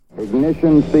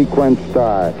Ignition sequence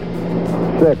start.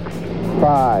 6,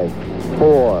 5,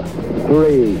 4,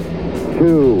 3,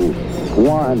 2,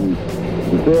 1,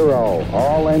 0.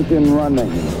 All engine running.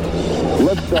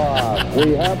 Liftoff.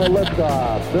 We have a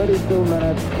liftoff. 32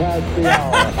 minutes past the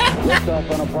hour. Liftoff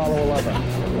on Apollo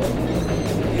 11.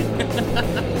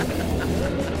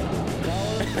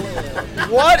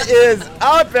 What is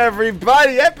up,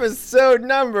 everybody? Episode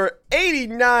number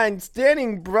 89,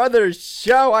 Standing Brothers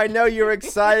Show. I know you're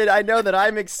excited. I know that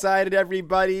I'm excited,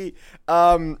 everybody.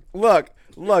 Look.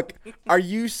 Are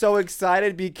you so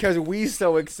excited? Because we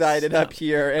so excited up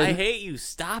here. And I hate you.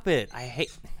 Stop it. I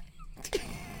hate...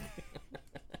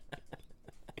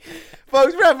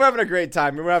 Folks, we're having a great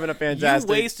time. We're having a fantastic...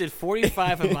 You wasted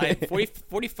 45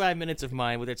 minutes of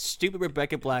mine with that stupid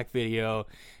Rebecca Black video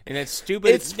and that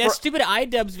stupid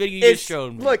iDubbbz video you just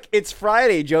showed me. Look, it's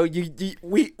Friday, Joe.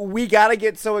 We gotta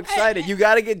get so excited. You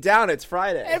gotta get down. It's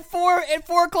Friday. At 4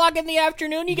 o'clock in the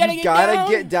afternoon, you gotta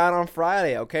get down on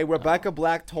Friday, okay? Rebecca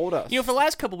Black told us. You know, for the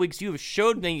last couple weeks, you have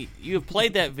showed me, you have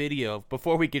played that video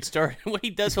before we get started. What he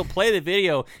does, he'll play the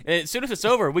video, and as soon as it's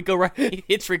over, we go right,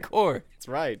 hits record. That's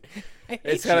right.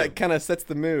 It's kind of sets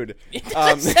the mood. It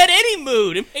doesn't set any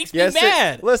mood. It makes me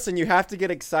mad. Listen, you have to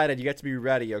get excited. You have to be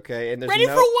ready, okay? And ready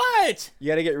for what? You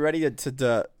got to get ready to do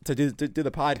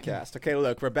the podcast. Okay,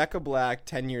 look, Rebecca Black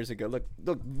 10 years ago. Look,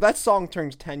 that song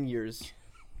turns 10 years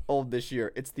old this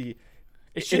year. It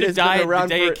should have died the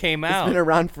day it came out. It's been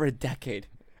around for a decade.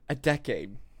 A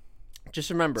decade. Just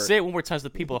remember. Say it one more time so the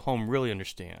people at home really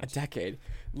understand. A decade.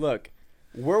 Look,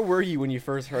 where were you when you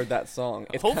first heard that song?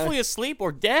 Hopefully asleep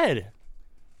or dead.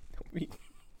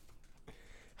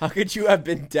 How could you have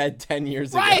been dead 10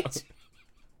 years ago? Right!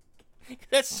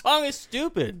 That song is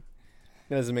stupid.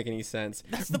 That doesn't make any sense.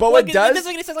 That's the point. It doesn't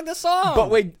make any sense like the song.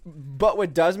 But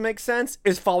what does make sense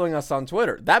is following us on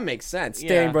Twitter. That makes sense. Yeah.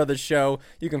 Standing Brothers Show.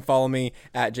 You can follow me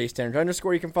at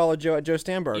JStandard_. You can follow Joe at Joe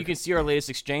Stanberg. You can see our latest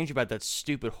exchange about that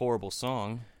stupid, horrible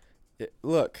song.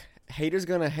 Look, haters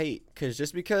gonna hate.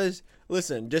 Just because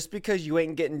you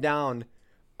ain't getting down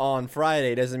on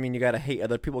Friday doesn't mean you gotta hate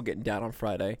other people getting down on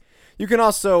Friday. You can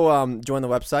also join the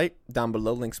website down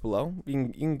below, links below.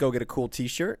 You can go get a cool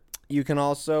t-shirt. You can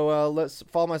also let's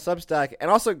follow my Substack,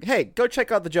 and also, hey, go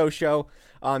check out the Joe Show.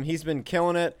 He's been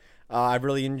killing it. I've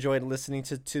really enjoyed listening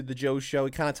to the Joe Show.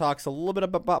 He kind of talks a little bit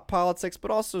about politics,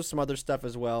 but also some other stuff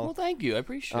as well. Well, thank you. I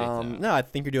appreciate that. No, I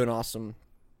think you're doing awesome.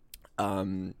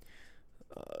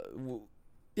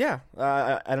 Yeah,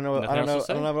 I don't know. I don't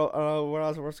know where I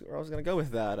was gonna go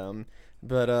with that.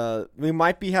 But we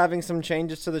might be having some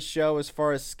changes to the show as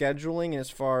far as scheduling and as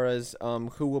far as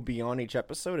who will be on each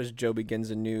episode as Joe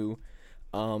begins a new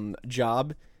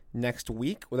job next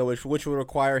week, which will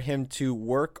require him to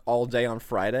work all day on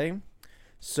Friday.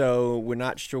 So we're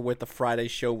not sure what the Friday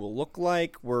show will look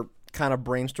like. We're kind of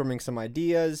brainstorming some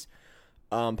ideas.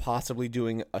 Possibly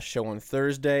doing a show on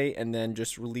Thursday and then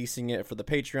just releasing it for the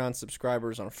Patreon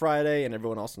subscribers on Friday and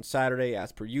everyone else on Saturday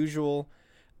as per usual.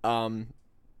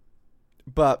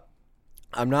 But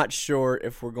I'm not sure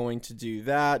if we're going to do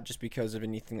that just because of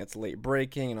anything that's late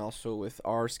breaking and also with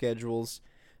our schedules.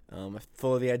 I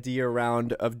throw the idea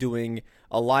around of doing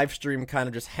a live stream kind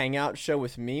of just hangout show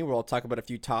with me where I'll talk about a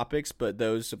few topics, but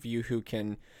those of you who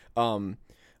can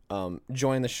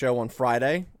join the show on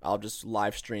Friday, I'll just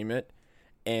live stream it.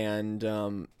 And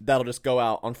that'll just go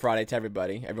out on Friday to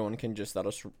everybody. Everyone can just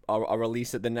I'll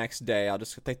release it the next day. I'll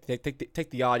just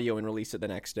take the audio and release it the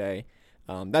next day.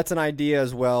 That's an idea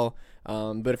as well.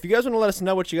 But if you guys want to let us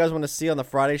know what you guys want to see on the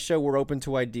Friday show, we're open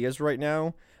to ideas right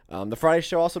now. The Friday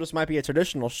show also just might be a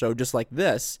traditional show just like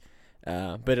this,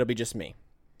 but it'll be just me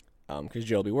because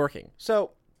Joe will be working.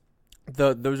 So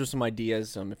those are some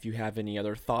ideas. If you have any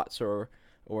other thoughts or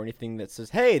anything that says,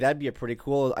 hey, that'd be a pretty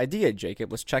cool idea,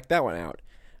 Jacob, let's check that one out.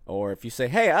 Or if you say,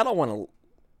 hey, I don't want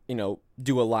to,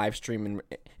 do a live stream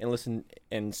and listen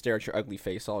and stare at your ugly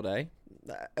face all day,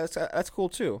 that's cool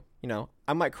too.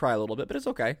 I might cry a little bit, but it's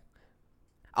okay.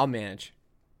 I'll manage.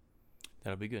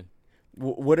 That'll be good.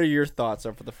 What are your thoughts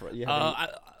for the?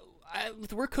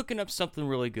 We're cooking up something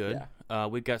really good. Yeah.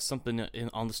 We've got something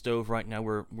on the stove right now.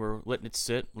 We're letting it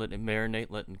sit, letting it marinate,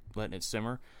 letting it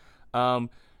simmer.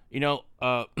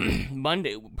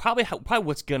 Monday, probably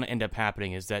what's going to end up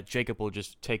happening is that Jacob will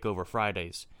just take over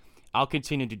Fridays. I'll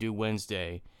continue to do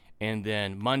Wednesday, and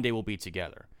then Monday will be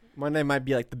together. Monday might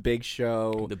be like the big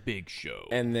show. The big show.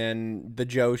 And then the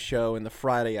Joe show and the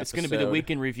Friday episode. It's going to be the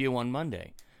weekend review on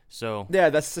Monday. So yeah,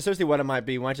 that's essentially what it might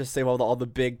be. We might just save all the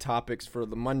big topics for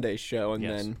the Monday show, and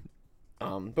then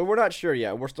but we're not sure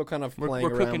yet. We're still kind of playing around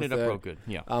with it. We're cooking it up real good,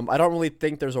 yeah. I don't really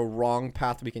think there's a wrong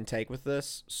path we can take with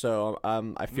this, so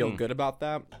I feel good about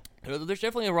that. There's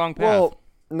definitely a wrong path. Well,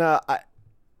 no,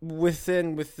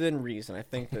 within reason. I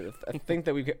think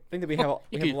that we have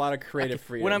a lot of creative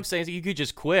freedom. What I'm saying is you could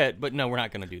just quit, but no, we're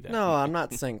not going to do that. No, I'm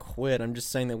not saying quit. I'm just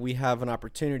saying that we have an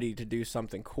opportunity to do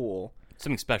something cool,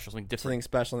 Something special, something different. something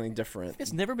special, something different.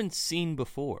 It's never been seen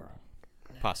before,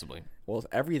 possibly. Well,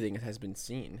 everything has been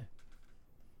seen,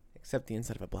 except the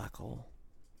inside of a black hole.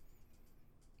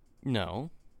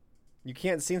 No. You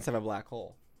can't see inside of a black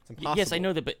hole. It's impossible. Yes, I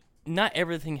know that, but not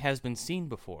everything has been seen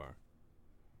before.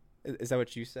 Is that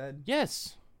what you said?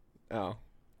 Yes. Oh,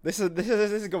 this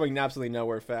is going absolutely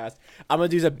nowhere fast. I'm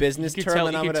gonna use a business term,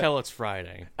 and you can tell it's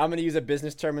Friday. I'm gonna use a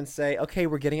business term and say, okay,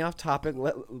 we're getting off topic.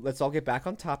 Let's all get back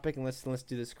on topic, and let's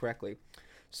do this correctly.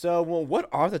 So, well, what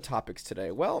are the topics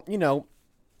today? Well, we're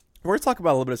gonna talk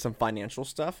about a little bit of some financial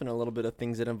stuff and a little bit of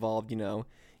things that involve,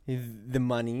 the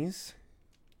monies,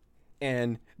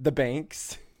 and the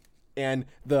banks, and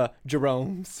the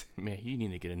Jeromes. Man, you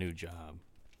need to get a new job.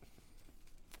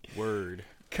 Word.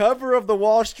 Cover of the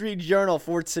Wall Street Journal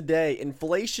for today.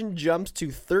 Inflation jumps to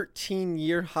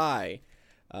 13-year high.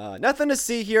 Nothing to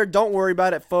see here. Don't worry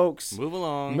about it, folks. Move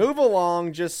along. Move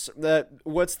along. Just that.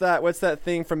 What's that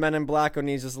thing from Men in Black when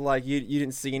he's just like you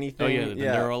didn't see anything? Oh yeah, the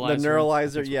neuralizer. The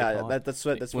neuralizer. That's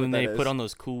what when they that put is. on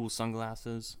those cool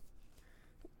sunglasses.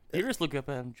 You just look up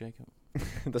at them, Jacob.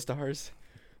 The stars.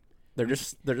 They're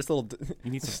just little.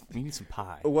 You need some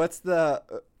pie. What's the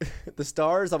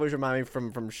stars? Always remind me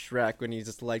from Shrek when he's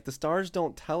just like the stars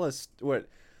don't tell us what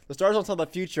the stars don't tell the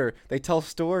future. They tell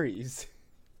stories.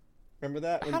 Remember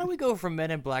that? How do we go from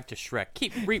Men in Black to Shrek?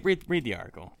 Read the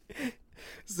article.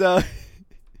 So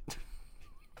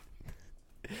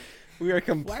we are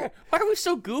Why are we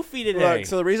so goofy today? Look,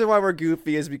 so the reason why we're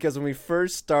goofy is because when we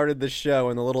first started the show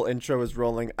and the little intro was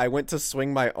rolling, I went to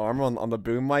swing my arm on the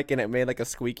boom mic and it made like a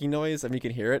squeaky noise. I mean, you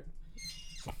can hear it.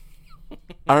 I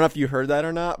don't know if you heard that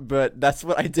or not, but that's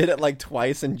what I did it like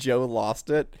twice and Joe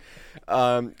lost it.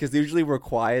 Because usually we're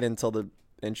quiet until the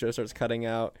intro starts cutting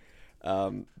out.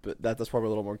 But that's why we're a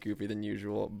little more goofy than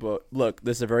usual. But look,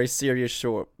 this is a very serious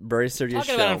show.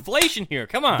 Talking about inflation here.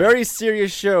 Come on. Very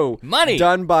serious show. Money.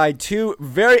 Done by two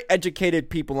very educated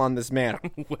people on this matter.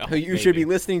 Well, who you should be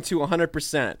listening to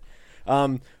 100%.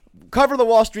 Cover the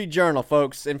Wall Street Journal,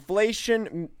 folks.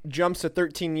 Inflation jumps to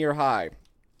 13-year high.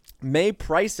 May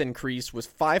price increase was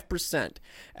 5%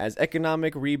 as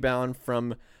economic rebound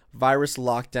from virus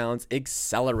lockdowns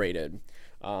accelerated.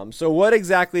 So what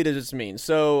exactly does this mean?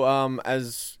 So,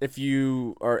 as if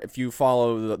you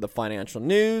follow the financial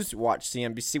news, watch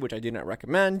CNBC, which I do not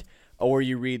recommend, or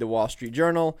you read the Wall Street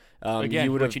Journal.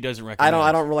 Again, which he doesn't recommend.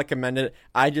 I don't recommend it.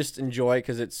 I just enjoy it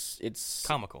because it's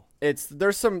comical.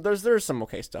 There's some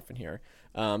okay stuff in here.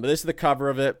 But this is the cover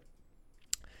of it.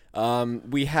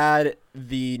 We had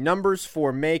the numbers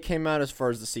for May came out as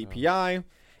far as the CPI,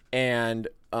 and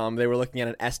they were looking at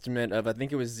an estimate of I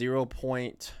think it was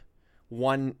 0.6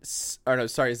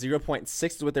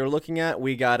 is what they were looking at.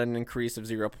 We got an increase of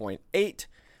 0.8,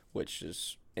 which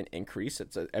is an increase.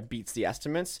 It beats the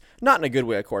estimates. Not in a good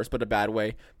way, of course, but a bad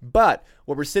way. But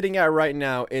what we're sitting at right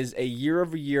now is a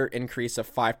year-over-year increase of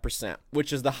 5%,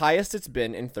 which is the highest it's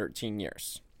been in 13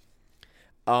 years.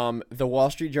 The Wall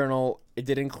Street Journal, it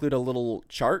did include a little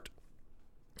chart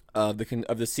of the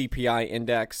CPI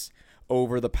index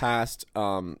over the past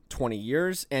 20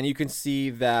 years, and you can see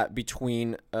that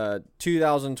between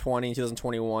 2020 and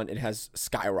 2021, it has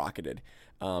skyrocketed,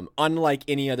 unlike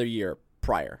any other year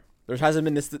prior. There hasn't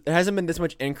been this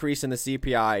much increase in the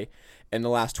CPI in the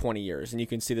last 20 years, and you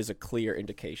can see there's a clear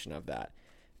indication of that.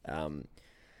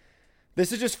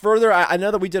 This is just further. I know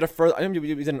that we did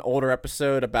we did an older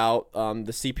episode about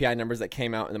the CPI numbers that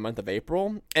came out in the month of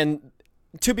April, and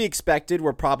to be expected,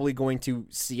 we're probably going to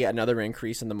see another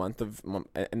increase in the month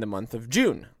of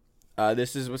June.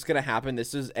 This is what's going to happen.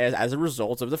 This is as a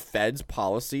result of the Fed's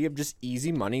policy of just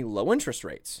easy money, low interest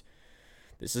rates.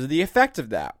 This is the effect of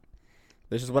that.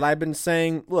 This is what I've been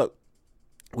saying. Look,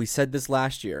 we said this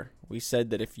last year. We said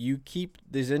that if you keep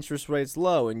these interest rates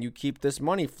low and you keep this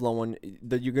money flowing,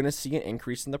 that you're going to see an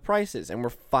increase in the prices. And we're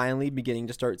finally beginning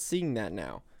to start seeing that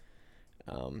now.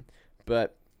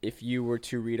 But if you were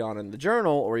to read on in the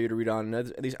journal or you to read on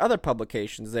these other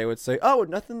publications, they would say, oh,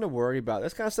 nothing to worry about.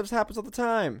 This kind of stuff happens all the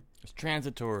time. It's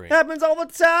transitory. It happens all the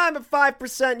time. A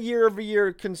 5%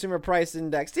 year-over-year consumer price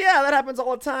index. Yeah, that happens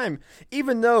all the time.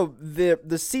 Even though the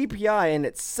CPI in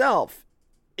itself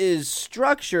is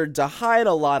structured to hide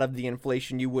a lot of the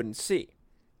inflation you wouldn't see.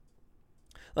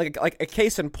 Like a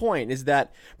case in point is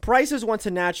that prices want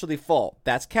to naturally fall.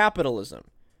 That's capitalism.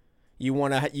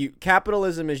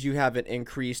 Capitalism is you have an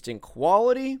increase in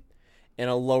quality and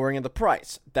a lowering of the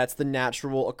price. That's the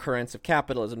natural occurrence of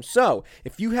capitalism. So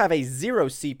if you have a 0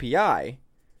 CPI,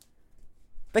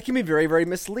 that can be very, very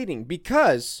misleading,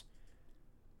 because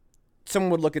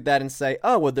someone would look at that and say,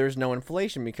 oh, well, there's no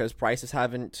inflation because prices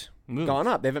haven't gone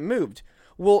up. They haven't moved.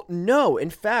 Well, no. In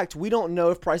fact, we don't know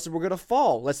if prices were going to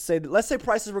fall. Let's say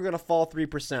prices were going to fall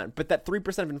 3%, but that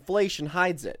 3% of inflation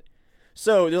hides it.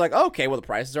 So they're like, okay, well, the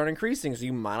prices aren't increasing, so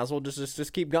you might as well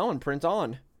just keep going, print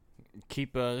on. Stay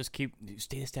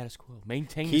the status quo.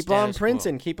 Maintain the Keep status on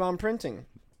printing. quo. Keep on printing.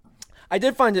 I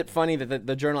did find it funny that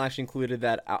the journal actually included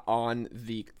that on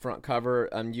the front cover.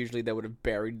 Usually they would have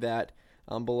buried that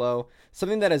below.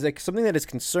 Something that is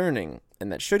concerning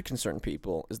and that should concern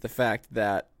people is the fact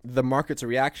that the market's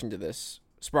reaction to this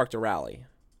sparked a rally.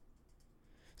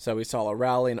 So we saw a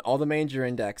rally in all the major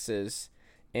indexes,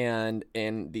 and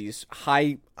in these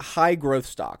high growth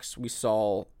stocks, we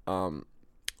saw in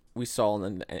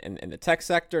the tech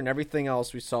sector and everything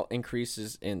else, we saw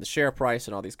increases in the share price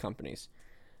in all these companies.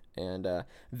 And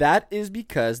that is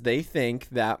because they think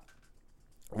that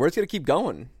we're just going to keep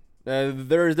going.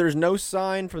 There's no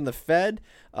sign from the Fed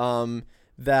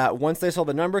that once they saw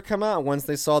the number come out, once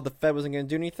they saw the Fed wasn't going to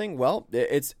do anything, well,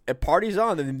 a party's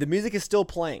on. The music is still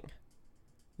playing.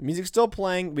 The music's still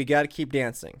playing. We got to keep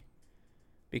dancing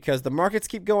because the markets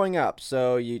keep going up.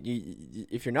 So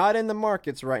if you're not in the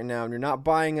markets right now and you're not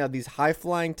buying these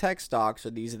high-flying tech stocks or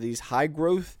these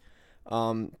high-growth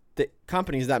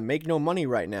companies that make no money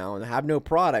right now and have no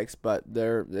products, but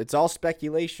it's all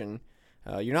speculation.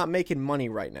 You're not making money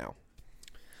right now.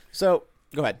 So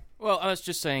go ahead. Well, I was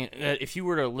just saying that if you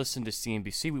were to listen to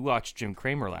CNBC, we watched Jim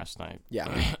Cramer last night.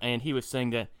 Yeah, and he was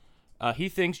saying that he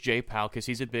thinks Jay Powell, because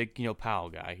he's a big Powell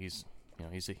guy. He's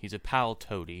a Powell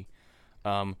toady.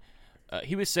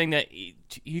 He was saying that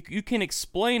you can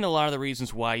explain a lot of the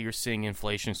reasons why you're seeing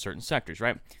inflation in certain sectors,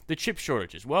 right? The chip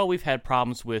shortages. Well, we've had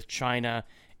problems with China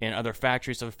and other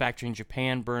factories. So a factory in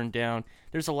Japan burned down.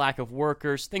 There's a lack of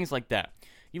workers, things like that.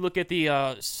 You look at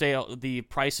the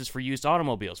prices for used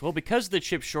automobiles. Well, because of the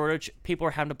chip shortage, people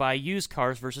are having to buy used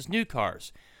cars versus new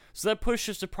cars. So that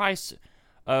pushes the price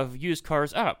of used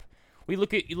cars up. You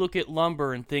look at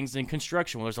lumber and things in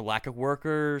construction. Well, there's a lack of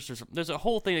workers. There's a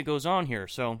whole thing that goes on here.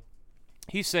 So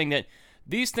he's saying that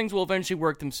these things will eventually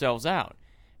work themselves out.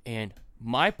 And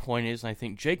my point is, and I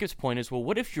think Jacob's point is, well,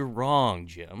 what if you're wrong,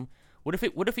 Jim? What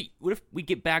if we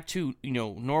get back to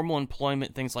normal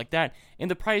employment, things like that,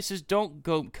 and the prices don't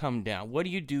come down? What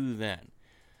do you do then?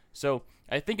 So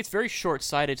I think it's very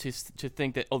short-sighted to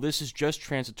think that, this is just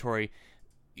transitory.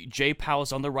 Jay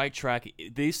Powell's on the right track.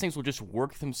 These things will just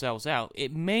work themselves out.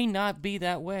 It may not be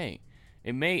that way.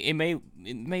 It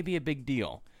may be a big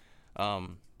deal. But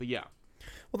yeah.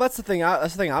 Well, that's the thing.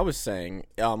 I was saying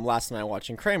last night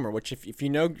watching Cramer. Which, if you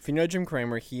know Jim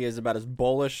Cramer, he is about as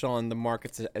bullish on the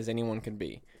markets as anyone can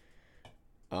be.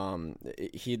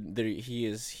 He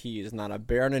is not a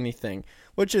bear on anything,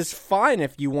 which is fine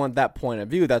if you want that point of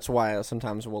view. That's why I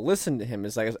sometimes will listen to him.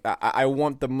 Is like I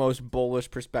want the most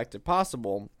bullish perspective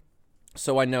possible,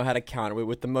 so I know how to counter it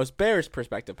with the most bearish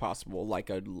perspective possible, like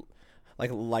a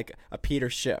Peter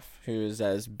Schiff, who is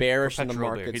as bearish in the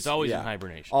markets. Bear. He's always in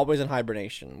hibernation. Always in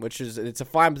hibernation, it's a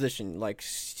fine position. Like,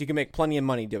 you can make plenty of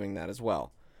money doing that as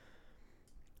well.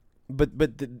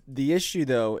 But the issue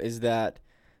though is that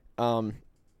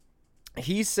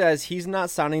he says he's not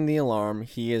sounding the alarm.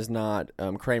 He is not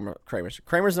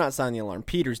Kramer's not sounding the alarm.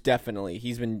 Peter's definitely.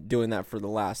 He's been doing that for the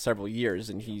last several years,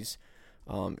 and he's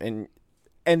and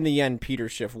in the end, Peter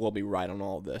Schiff will be right on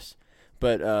all of this.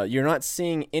 But you're not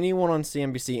seeing anyone on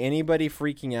CNBC, anybody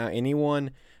freaking out,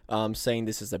 anyone saying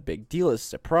this is a big deal, this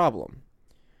is a problem,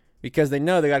 because they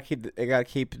know they got to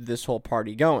keep this whole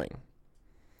party going.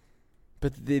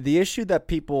 But the issue that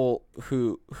people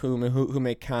who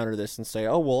may counter this and say,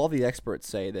 oh well, all the experts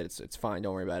say that it's fine,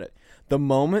 don't worry about it. The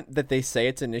moment that they say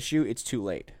it's an issue, it's too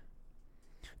late.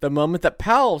 The moment that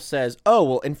Powell says, oh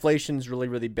well, inflation's really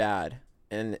really bad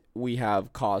and we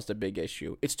have caused a big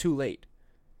issue, it's too late.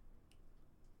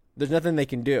 There's nothing they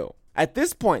can do. At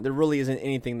this point, there really isn't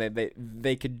anything that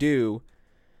they could do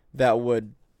that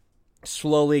would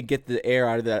slowly get the air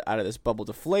out of this bubble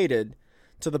deflated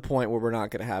to the point where we're not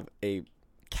going to have a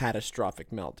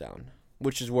catastrophic meltdown,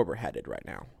 which is where we're headed right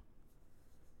now.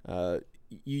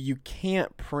 You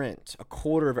can't print a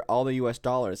quarter of all the U.S.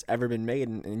 dollars ever been made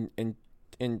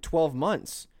in 12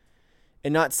 months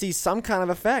and not see some kind of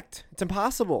effect. It's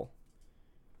impossible.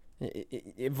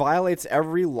 It violates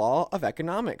every law of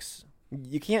economics.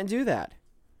 You can't do that.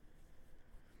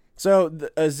 So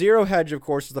Zero Hedge, of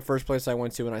course, is the first place I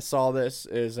went to when I saw this.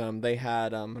 They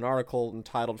had an article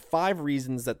entitled 5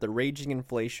 Reasons That the Raging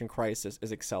Inflation Crisis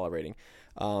is Accelerating.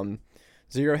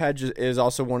 Zero Hedge is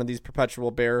also one of these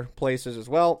perpetual bear places as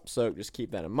well, so just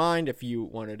keep that in mind if you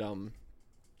wanted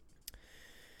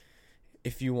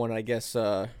I guess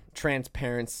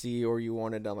transparency, or you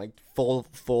wanted like full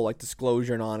like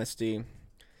disclosure and honesty.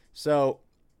 So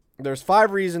there's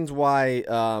 5 reasons why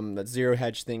that Zero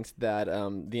Hedge thinks that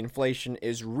the inflation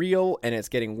is real and it's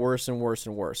getting worse and worse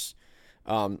and worse.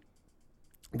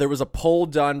 There was a poll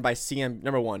done by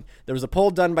There was a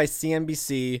poll done by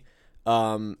CNBC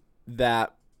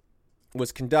that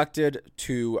was conducted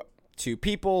to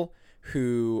people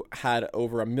who had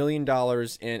over $1 million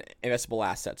in investable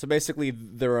assets. So basically,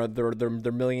 they're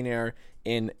millionaire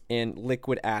in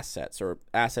liquid assets, or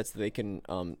assets that they can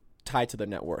tie to their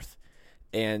net worth.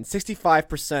 And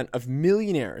 65% of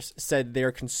millionaires said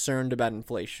they're concerned about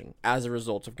inflation as a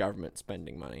result of government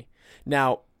spending money.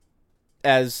 Now,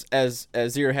 as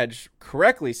Zero Hedge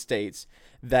correctly states,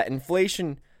 that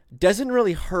inflation doesn't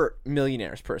really hurt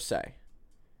millionaires per se.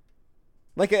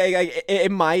 Like,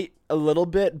 it might a little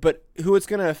bit, but who it's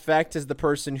going to affect is the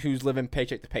person who's living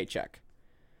paycheck to paycheck,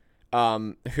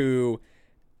 who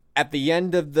at the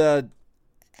end of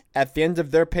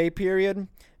their pay period,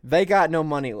 they got no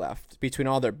money left between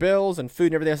all their bills and food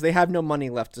and everything else. They have no money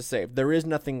left to save. There is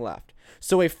nothing left.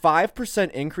 So a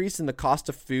 5% increase in the cost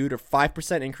of food, or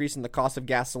 5% increase in the cost of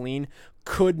gasoline,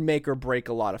 could make or break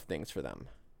a lot of things for them.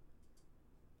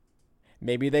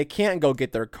 Maybe they can't go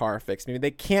get their car fixed. Maybe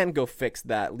they can't go fix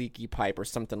that leaky pipe or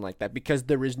something like that because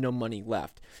there is no money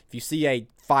left. If you see a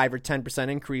 5 or 10%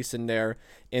 increase in their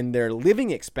living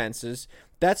expenses,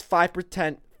 that's 5 or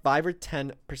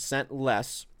 10%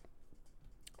 less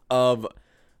of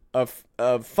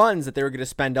funds that they were going to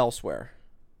spend elsewhere.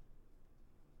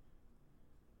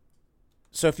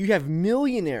 So if you have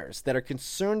millionaires that are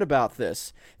concerned about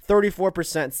this,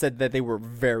 34% said that they were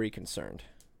very concerned.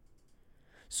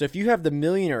 So if you have the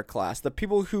millionaire class, the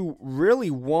people who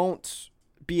really won't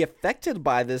be affected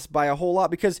by this by a whole lot,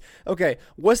 because, okay,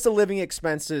 what's the living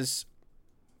expenses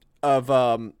of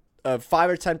 5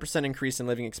 or 10% increase in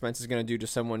living expenses going to do to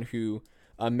someone who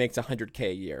makes $100K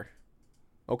a year?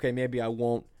 Okay, maybe I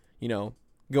won't,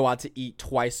 go out to eat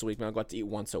twice a week, but I'll go out to eat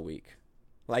once a week.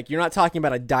 Like, you're not talking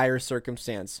about a dire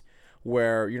circumstance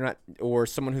where you're not, or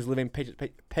someone who's living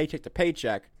paycheck to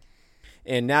paycheck,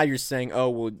 and now you're saying, oh,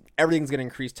 well, everything's going to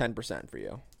increase 10% for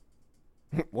you.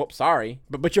 Whoops, sorry.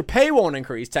 But your pay won't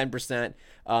increase 10%.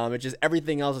 It's just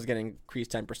everything else is going to increase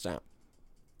 10%.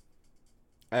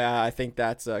 I think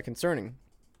that's concerning.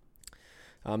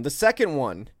 The second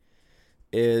one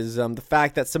is the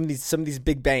fact that some of these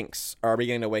big banks are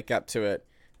beginning to wake up to it.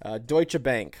 Deutsche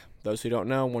Bank, those who don't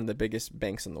know, one of the biggest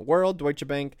banks in the world, Deutsche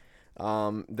Bank.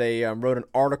 They wrote an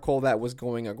article that was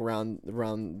going around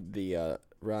the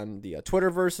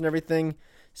Twitterverse and everything,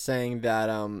 saying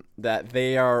that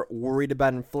they are worried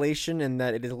about inflation and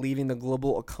that it is leaving the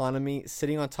global economy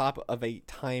sitting on top of a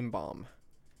time bomb.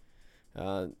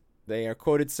 They are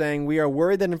quoted saying, "We are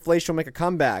worried that inflation will make a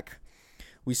comeback.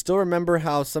 We still remember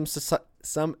how some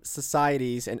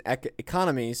societies and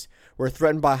economies were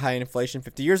threatened by high inflation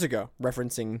 50 years ago,"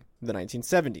 referencing the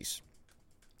 1970s.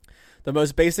 "The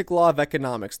most basic law of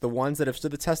economics, the ones that have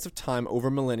stood the test of time over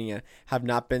millennia, have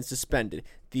not been suspended.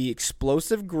 The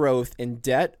explosive growth in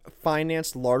debt,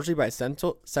 financed largely by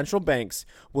central banks,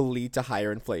 will lead to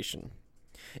higher inflation.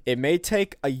 It may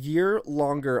take a year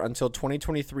longer until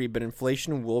 2023, but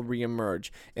inflation will reemerge.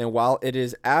 And while it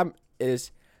is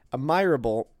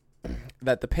admirable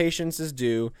that the patience is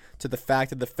due to the fact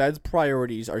that the Fed's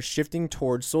priorities are shifting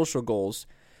towards social goals,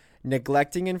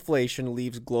 neglecting inflation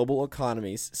leaves global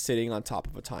economies sitting on top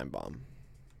of a time bomb."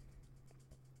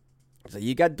 So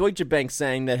you got Deutsche Bank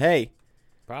saying that, hey,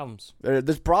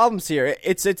 there's problems here.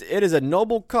 It is a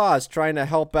noble cause trying to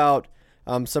help out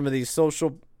some of these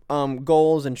social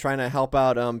goals and trying to help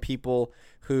out people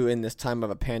who, in this time of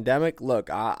a pandemic, look,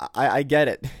 I get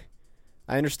it.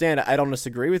 I understand it. I don't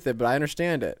disagree with it, but I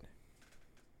understand it.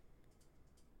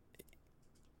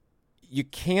 You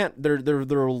can't. There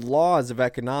are laws of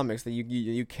economics that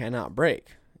you cannot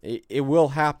break. It will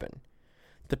happen.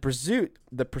 The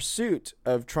pursuit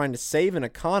of trying to save an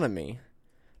economy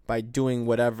by doing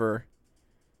whatever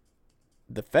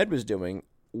the Fed was doing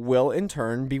will in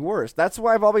turn be worse. That's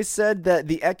why I've always said that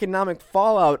the economic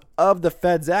fallout of the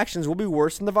Fed's actions will be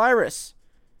worse than the virus.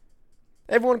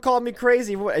 Everyone called me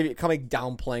crazy, called me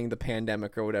downplaying the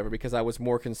pandemic or whatever, because I was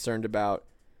more concerned about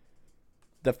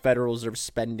the Federal Reserve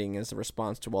spending as a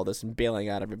response to all this and bailing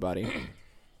out everybody.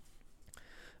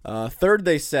 Third,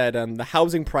 they said the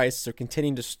housing prices are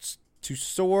continuing to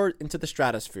soar into the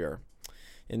stratosphere.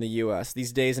 in the U.S.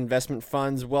 These days, investment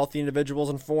funds, wealthy individuals,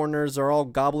 and foreigners are all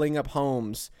gobbling up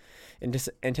homes,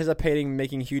 anticipating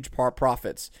making huge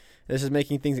profits. This is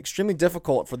making things extremely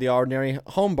difficult for the ordinary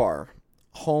home buyer.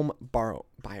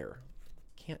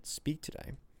 Can't speak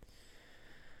today.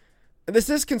 This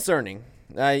is concerning.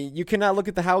 You cannot look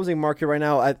at the housing market right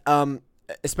now,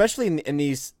 especially in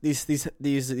these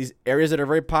areas that are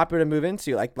very popular to move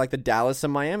into, like the Dallas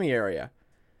and Miami area.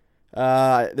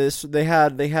 They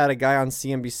had a guy on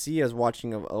CNBC I was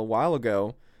watching a while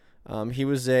ago. He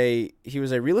was a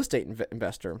real estate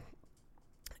investor,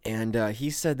 and he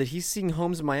said that he's seeing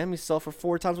homes in Miami sell for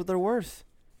 4 times what they're worth.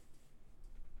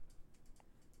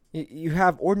 You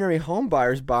have ordinary home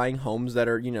buyers buying homes that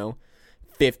are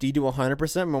 50 to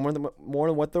 100% more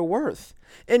than what they're worth,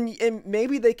 and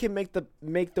maybe they can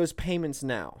make those payments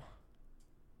now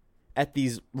at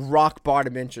these rock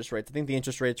bottom interest rates. I think the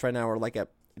interest rates right now are like at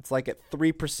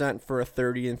 3% for a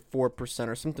 30 and 4%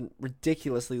 or something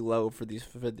ridiculously low for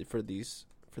these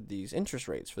interest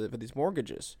rates for these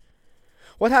mortgages.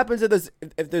 What happens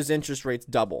if those interest rates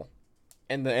double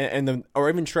or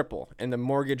even triple and the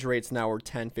mortgage rates now are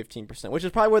 10-15%, which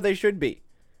is probably where they should be,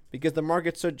 because the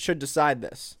market should decide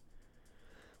this.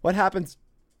 What happens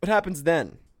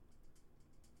then?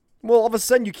 Well, all of a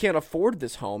sudden you can't afford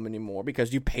this home anymore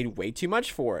because you paid way too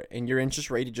much for it and your interest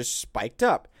rate just spiked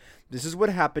up. This is what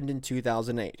happened in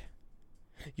 2008.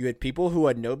 You had people who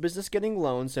had no business getting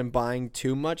loans and buying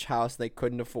too much house they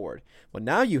couldn't afford. Well,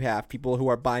 now you have people who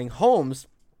are buying homes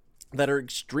that are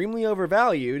extremely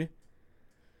overvalued,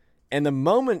 and the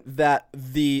moment that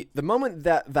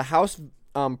the house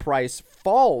price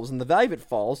falls and the value of it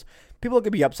falls, people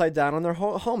could be upside down on their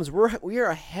homes. We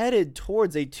are headed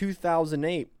towards a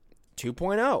 2008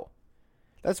 2.0.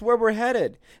 That's where we're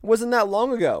headed. It wasn't that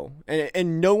long ago,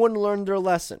 and no one learned their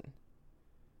lesson.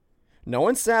 No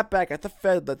one sat back at the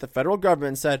federal government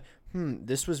and said,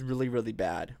 this was really, really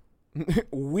bad.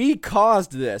 We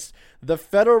caused this. The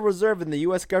Federal Reserve and the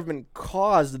U.S. government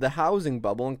caused the housing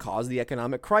bubble and caused the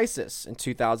economic crisis in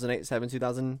 2008, 7,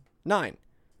 2009.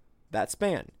 That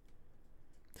span.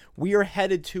 We are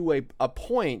headed to a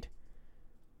point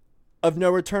of no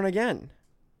return again.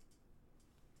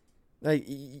 Like,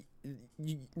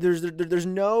 there's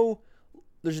no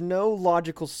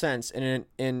logical sense in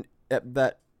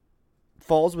that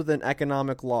falls within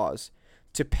economic laws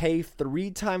to pay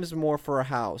 3 times more for a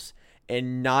house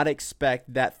and not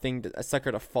expect that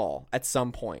sucker to fall at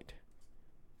some point.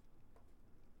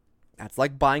 That's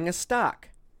like buying a stock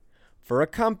for a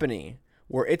company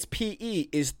where its PE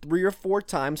is 3 or 4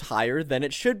 times higher than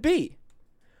it should be.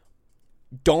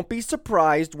 Don't be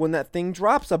surprised when that thing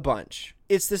drops a bunch.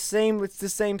 It's the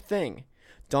same thing.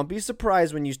 Don't be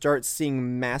surprised when you start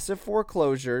seeing massive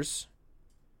foreclosures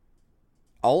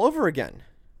all over again.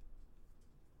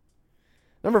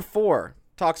 Number 4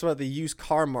 talks about the used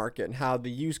car market and how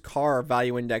the used car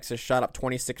value index has shot up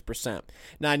 26%.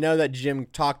 Now, I know that Jim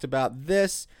talked about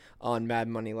this on Mad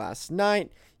Money last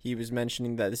night. He was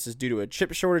mentioning that this is due to a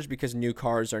chip shortage because new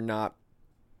cars are not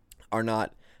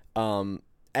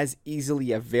as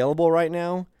easily available right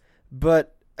now.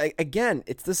 But again,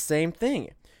 it's the same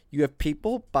thing. You have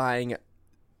people buying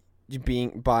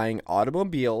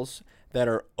automobiles that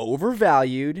are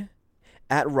overvalued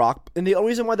at rock, and the only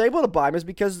reason why they're able to buy them is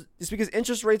because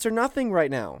interest rates are nothing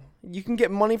right now. You can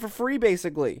get money for free,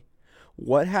 basically.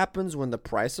 What happens when the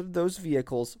price of those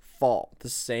vehicles fall? The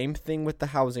same thing with the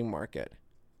housing market.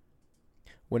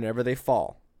 Whenever they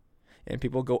fall, and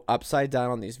people go upside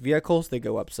down on these vehicles, they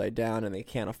go upside down and they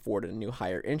can't afford a new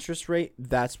higher interest rate.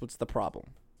 That's what's the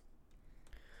problem.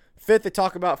 5th, they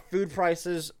talk about food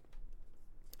prices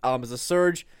as a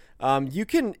surge. You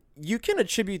can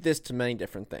attribute this to many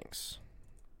different things.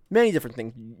 Many different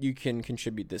things you can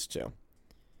contribute this to.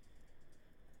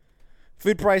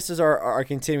 Food prices are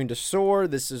continuing to soar.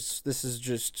 This is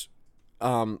just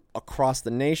across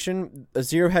the nation.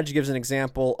 Zero Hedge gives an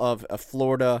example of a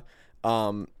Florida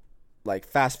like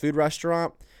fast food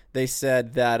restaurant. They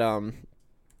said that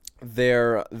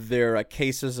their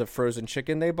cases of frozen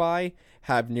chicken they buy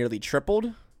have nearly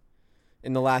tripled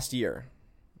in the last year.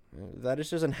 That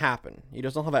just doesn't happen. You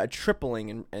just don't have a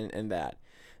tripling in that.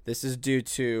 This is due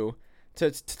to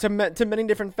many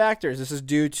different factors. This is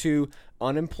due to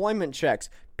unemployment checks.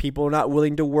 People are not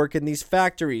willing to work in these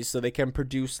factories so they can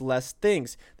produce less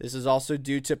things. This is also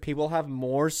due to people have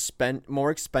more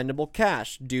expendable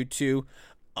cash due to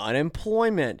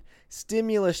unemployment,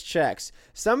 stimulus checks.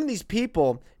 Some of these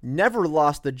people never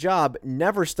lost the job,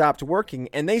 never stopped working,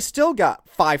 and they still got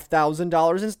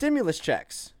 $5,000 in stimulus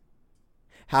checks.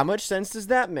 How much sense does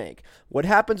that make? What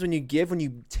happens when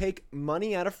you take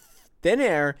money out of thin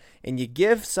air and you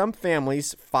give some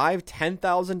families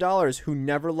 $5,000-$10,000 who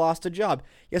never lost a job.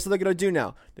 Guess what they're going to do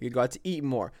now? They're going to go out to eat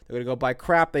more. They're going to go buy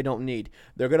crap they don't need.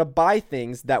 They're going to buy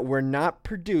things that we're not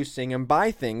producing and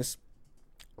buy things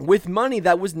with money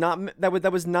that was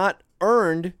not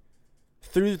earned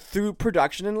through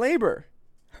production and labor.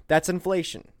 That's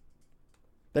inflation.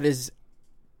 That is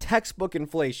textbook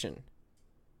inflation.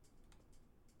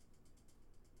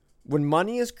 When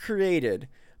money is created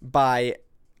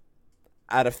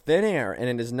out of thin air and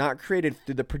it is not created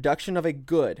through the production of a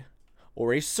good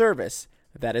or a service,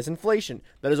 that is inflation.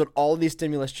 That is what all of these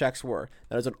stimulus checks were.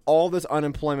 That is what all this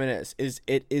unemployment is.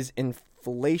 It is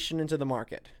inflation into the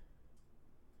market.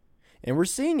 And we're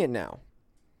seeing it now.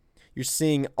 You're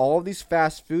seeing all of these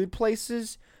fast food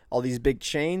places, all these big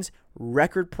chains,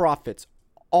 record profits,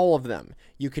 all of them.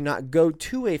 You cannot go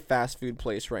to a fast food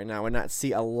place right now and not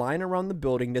see a line around the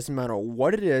building, doesn't matter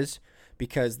what it is,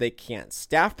 because they can't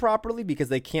staff properly, because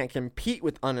they can't compete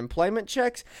with unemployment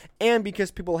checks, and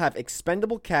because people have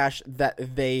expendable cash that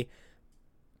they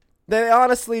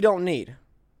honestly don't need.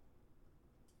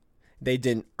 They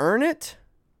didn't earn it,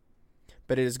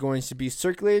 but it is going to be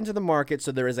circulated into the market,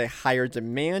 so there is a higher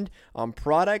demand on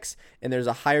products, and there's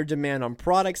a higher demand on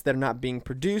products that are not being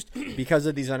produced because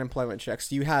of these unemployment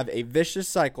checks. You have a vicious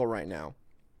cycle right now.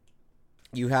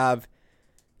 You have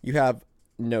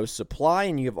no supply,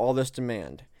 and you have all this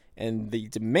demand, and the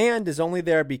demand is only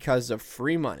there because of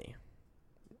free money.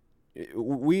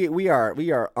 We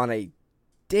are on a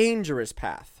dangerous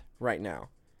path right now,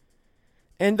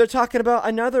 and they're talking about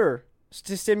another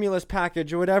stimulus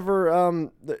package or whatever.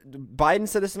 Biden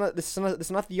said this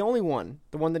is not the only one.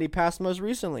 The one that he passed most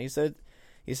recently. He said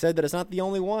that it's not the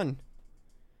only one.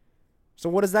 So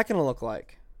what is that going to look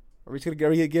like? Are we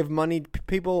going to give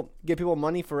people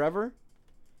money forever?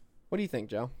 What do you think,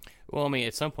 Joe? Well, I mean,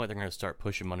 at some point they're going to start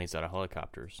pushing monies out of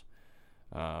helicopters,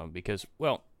 because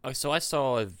so I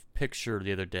saw a picture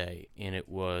the other day, and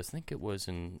I think it was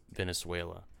in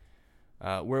Venezuela,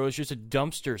 where it was just a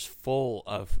dumpsters full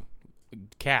of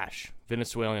cash,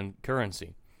 Venezuelan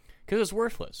currency, because it's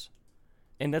worthless.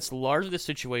 And that's largely the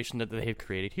situation that they have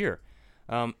created here.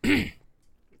 There's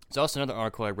also another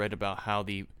article I read about how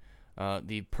the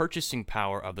purchasing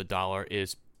power of the dollar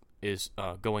is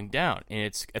going down, and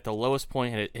it's at the lowest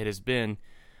point it has been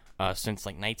since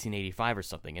like 1985 or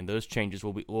something. And those changes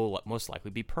will most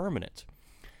likely be permanent,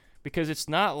 because it's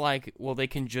not like, well, they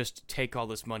can just take all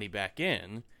this money back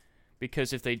in.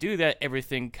 Because if they do that,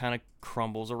 everything kind of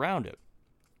crumbles around it.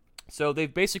 So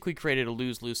they've basically created a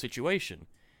lose-lose situation.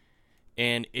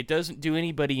 And it doesn't do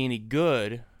anybody any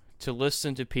good to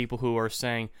listen to people who are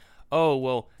saying, oh,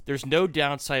 well, there's no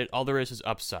downside, all there is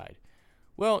upside.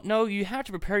 Well, no, you have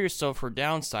to prepare yourself for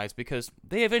downsides, because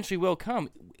they eventually will come.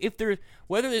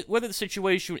 Whether the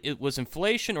situation was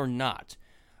inflation or not,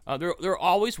 there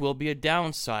always will be a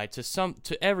downside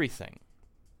to everything.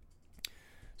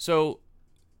 So,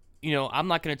 I'm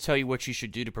not going to tell you what you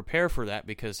should do to prepare for that,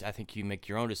 because I think you make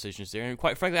your own decisions there. And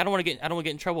quite frankly, I don't want to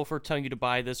get in trouble for telling you to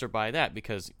buy this or buy that,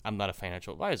 because I'm not a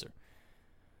financial advisor.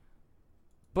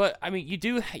 But I mean,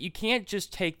 you can't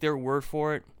just take their word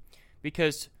for it,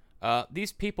 because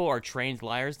these people are trained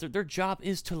liars. Their job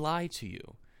is to lie to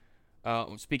you.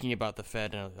 Speaking about the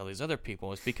Fed and all these other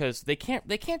people, is because they can't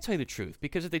tell you the truth.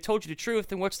 Because if they told you the truth,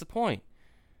 then what's the point?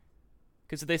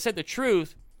 Because if they said the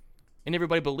truth and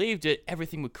everybody believed it,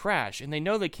 everything would crash, and they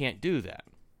know they can't do that.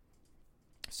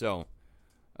 So,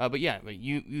 but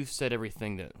you said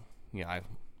everything that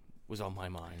was on my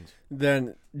mind.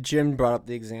 Then Jim brought up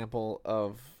the example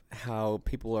of how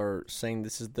people are saying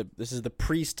this is the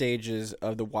pre-stages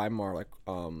of the Weimar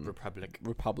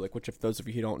Republic, which, if those of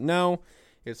you who don't know,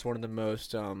 it's one of the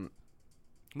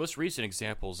most recent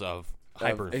examples of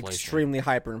hyperinflation. Extremely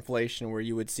hyperinflation, where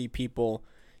you would see people,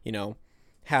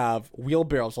 have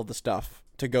wheelbarrows of the stuff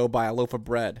to go buy a loaf of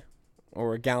bread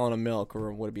or a gallon of milk,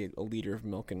 or what would be a liter of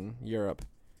milk in Europe.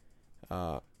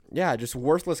 Just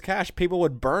worthless cash. People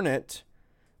would burn it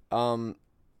to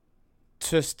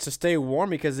stay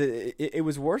warm, because it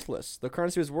was worthless. The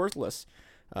currency was worthless.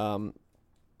 And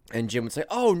Jim would say,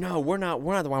 "Oh no, we're not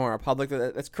the Weimar Republic.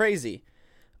 That's crazy."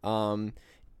 Even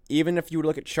if you would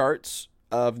look at charts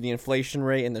of the inflation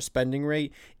rate and the spending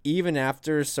rate, even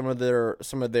after some of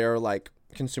their like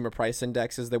consumer price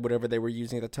indexes, whatever they were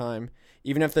using at the time,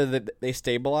 even after they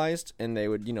stabilized and they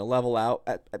would level out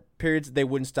at periods, they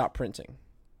wouldn't stop printing.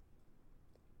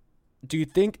 Do you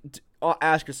think?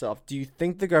 Ask yourself, do you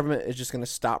think the government is just going to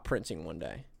stop printing one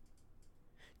day?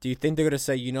 Do you think they're going to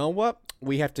say, you know what?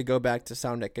 We have to go back to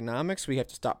sound economics. We have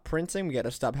to stop printing. We got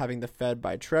to stop having the Fed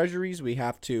buy treasuries. We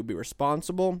have to be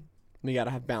responsible. We got to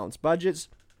have balanced budgets.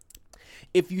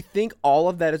 If you think all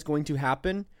of that is going to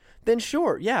happen, then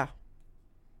sure, yeah.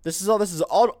 This is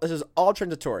all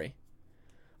transitory.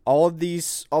 All of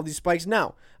these spikes.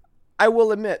 Now, I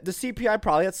will admit the CPI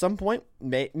probably at some point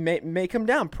may come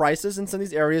down. Prices in some of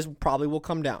these areas probably will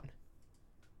come down.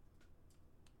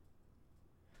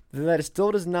 That it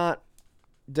still does not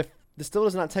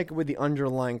take away the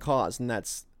underlying cause, and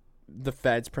that's the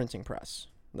Fed's printing press.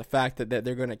 The fact that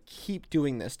they're going to keep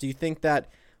doing this. Do you think that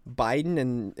Biden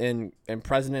and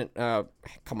President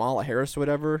Kamala Harris,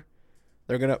 whatever,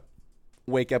 they're going to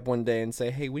wake up one day and say,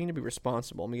 hey, we need to be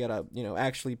responsible, and we got to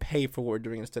actually pay for what we're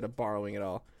doing instead of borrowing it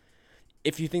all?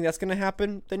 If you think that's going to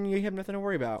happen, then you have nothing to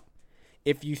worry about.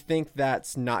 If you think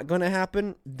that's not going to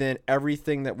happen, then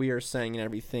everything that we are saying and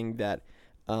everything that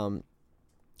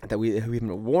we've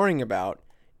been warning about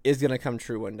is going to come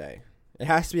true one day. It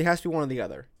has to be one or the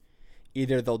other.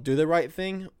 Either they'll do the right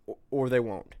thing or they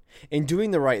won't. And doing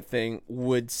the right thing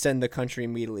would send the country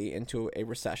immediately into a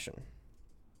recession.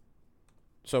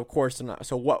 So of course they're not.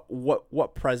 So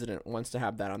what president wants to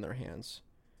have that on their hands?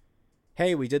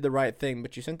 Hey, we did the right thing,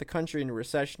 but you sent the country into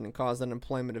recession and caused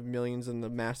unemployment of millions and the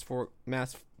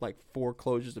mass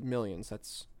foreclosures of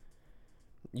millions.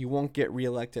 You won't get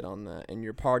reelected on that, and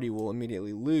your party will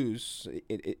immediately lose.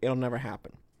 It'll never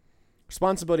happen.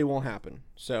 Responsibility won't happen.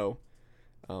 So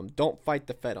don't fight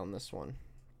the Fed on this one.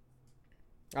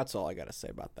 That's all I got to say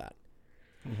about that.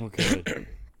 Okay.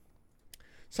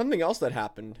 Something else that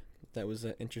happened that was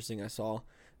interesting I saw.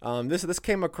 This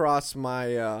came across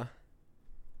my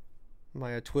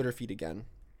my Twitter feed again.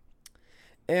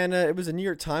 And it was a New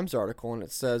York Times article, and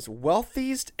it says,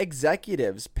 wealthiest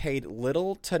executives paid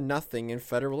little to nothing in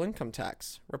federal income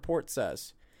tax, report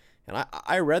says. And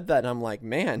I read that, and I'm like,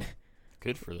 man,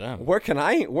 good for them. Where can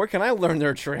I learn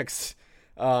their tricks?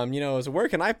 Where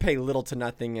can I pay little to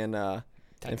nothing in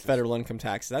federal income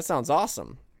taxes? That sounds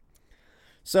awesome.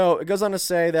 So it goes on to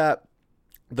say that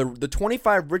the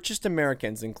 25 richest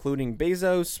Americans, including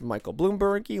Bezos, Michael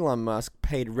Bloomberg, Elon Musk,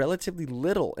 paid relatively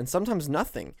little and sometimes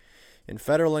nothing in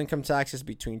federal income taxes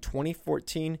between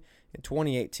 2014 and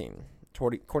 2018,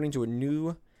 according to a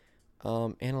new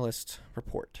analyst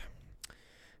report.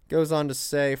 Goes on to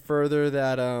say further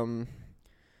that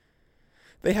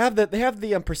they have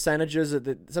the percentages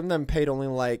that some of them paid only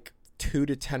like 2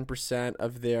 to 10%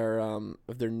 of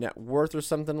their net worth or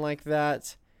something like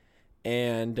that,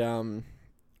 and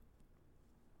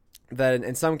that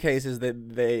in some cases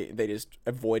they just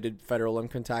avoided federal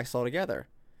income tax altogether.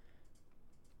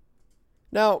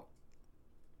 Now,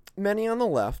 many on the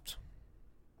left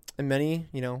and many,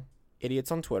 idiots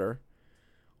on Twitter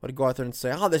would go out there and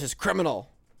say, oh, this is criminal.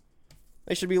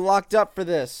 They should be locked up for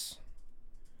this.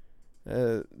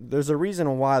 There's a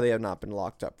reason why they have not been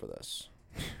locked up for this.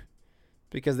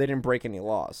 Because they didn't break any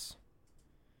laws.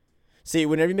 See,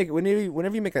 whenever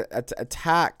you make a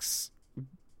tax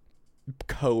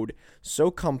code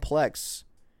so complex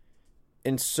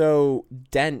and so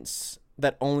dense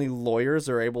that only lawyers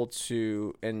are able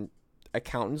to and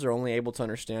accountants are only able to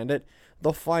understand it,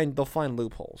 they'll find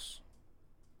loopholes.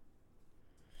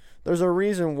 There's a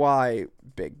reason why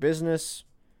big business,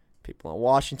 people in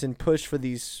Washington push for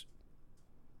these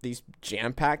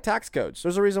jam-packed tax codes.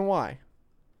 There's a reason why.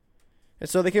 And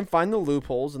so they can find the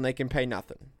loopholes and they can pay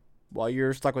nothing while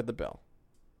you're stuck with the bill.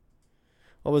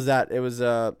 What was that? It was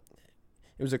a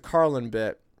Carlin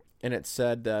bit, and it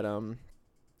said that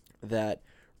that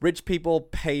rich people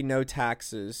pay no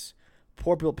taxes,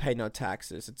 poor people pay no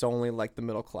taxes. It's only like the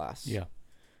middle class. Yeah.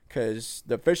 Because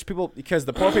the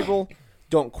poor people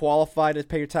don't qualify to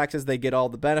pay your taxes, they get all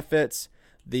the benefits.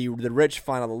 The rich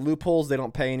find all the loopholes, they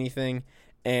don't pay anything,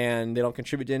 and they don't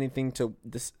contribute to anything to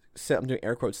this. I'm doing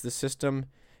air quotes, the system,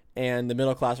 and the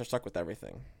middle class are stuck with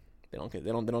everything. They don't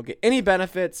get any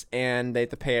benefits, and they have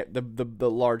to pay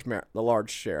the large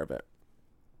share of it.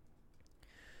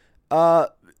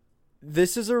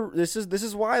 This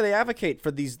is why they advocate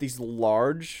for these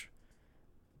large,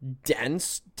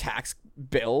 dense tax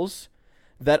bills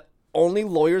that only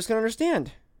lawyers can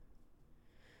understand.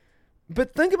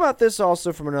 But think about this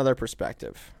also from another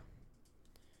perspective.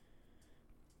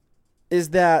 Is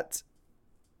that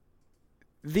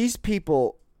these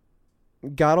people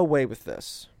got away with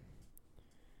this.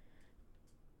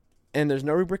 And there's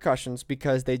no repercussions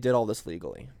because they did all this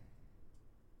legally.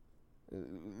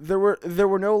 There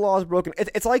were no laws broken.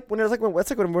 It's like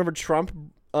whenever Trump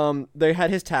they had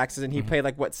his taxes and he paid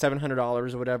like what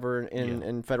 $700 or whatever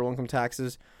in federal income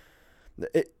taxes.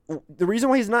 The reason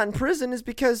why he's not in prison is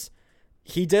because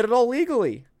he did it all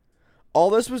legally. All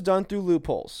this was done through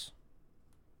loopholes.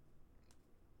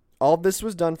 All this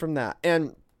was done from that.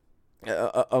 And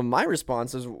my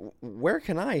response is, where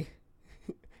can I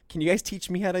Can you guys teach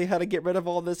me how to get rid of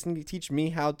all this? And teach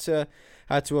me how to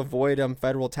avoid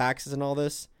federal taxes and all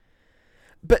this?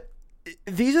 But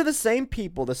these are the same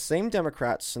people, the same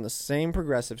Democrats and the same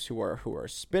progressives who are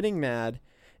spitting mad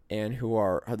and who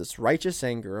have this righteous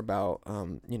anger about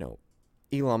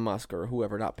Elon Musk or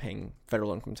whoever not paying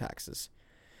federal income taxes.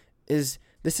 This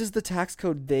is the tax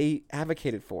code they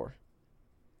advocated for.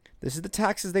 This is the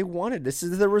taxes they wanted. This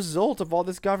is the result of all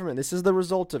this government. This is the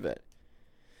result of it.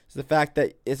 It's the fact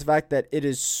that it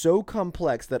is so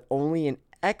complex that only an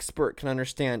expert can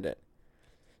understand it.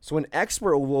 So an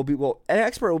expert will be able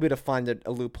to find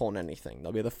a loophole in anything.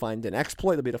 They'll be able to find an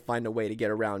exploit. They'll be able to find a way to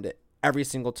get around it every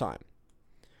single time.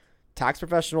 Tax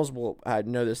professionals will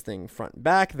know this thing front and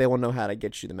back. They will know how to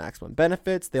get you the maximum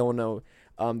benefits. They will know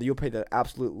that you'll pay the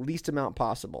absolute least amount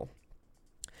possible.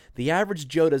 The average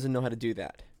Joe doesn't know how to do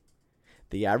that.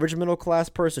 The average middle-class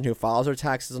person who files their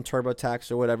taxes on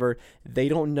TurboTax or whatever, they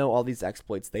don't know all these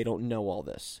exploits. They don't know all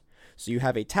this. So you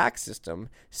have a tax system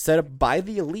set up by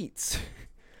the elites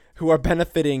who are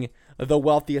benefiting the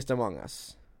wealthiest among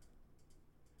us.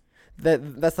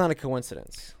 That's not a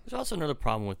coincidence. There's also another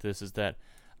problem with this is that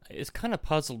it's kind of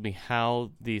puzzled me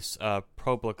how these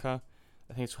ProPublica,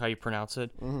 I think it's how you pronounce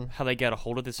it, how they get a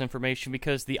hold of this information,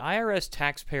 because the IRS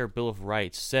Taxpayer Bill of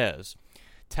Rights says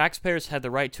taxpayers have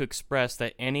the right to express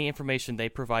that any information they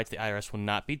provide to the IRS will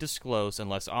not be disclosed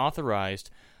unless authorized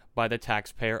by the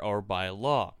taxpayer or by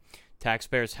law.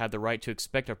 Taxpayers have the right to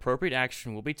expect appropriate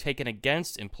action will be taken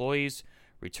against employees,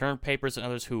 return papers, and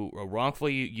others who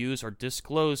wrongfully use or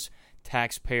disclose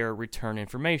taxpayer return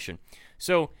information.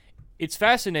 So it's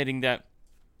fascinating that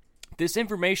this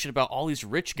information about all these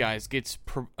rich guys gets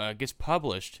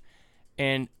published,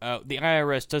 and the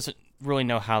IRS doesn't really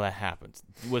know how that happens.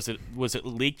 Was it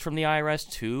leaked from the IRS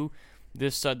to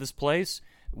this place?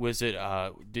 Was it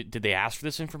did they ask for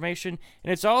this information?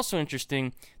 And it's also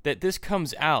interesting that this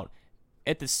comes out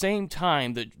at the same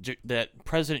time that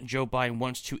President Joe Biden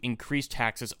wants to increase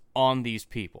taxes on these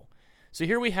people. So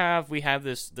here we have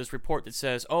this report that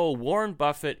says, oh, Warren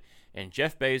Buffett and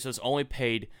Jeff Bezos only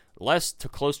paid less to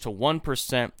close to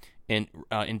 1%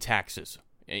 in taxes,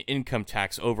 income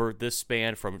tax over this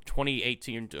span from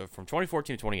 2014 to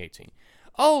 2018.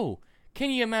 Oh,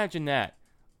 can you imagine that?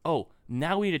 Oh,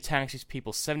 now we need to tax these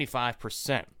people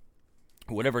 75%,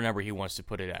 whatever number he wants to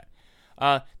put it at.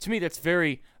 To me, that's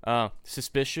very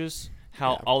suspicious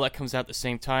how all that comes out at the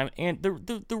same time. And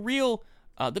the real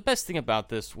the best thing about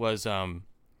this was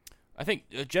I think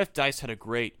Jeff Dice had a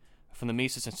great from the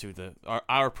Mises Institute.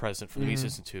 Our president from the Mises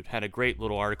Institute had a great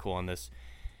little article on this,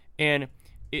 and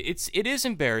it is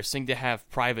embarrassing to have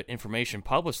private information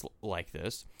published like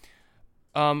this.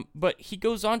 But he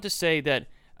goes on to say that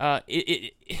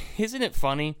isn't it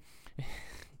funny?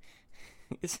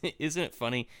 Isn't it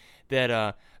funny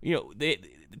that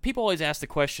people always ask the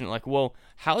question like, well,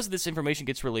 how is this information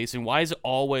gets released, and why is it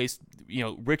always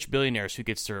rich billionaires who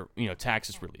gets their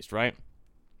taxes released, right?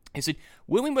 He said,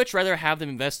 wouldn't we much rather have them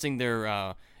investing in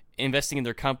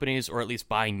their companies, or at least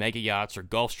buying mega yachts or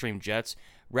Gulfstream jets,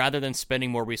 rather than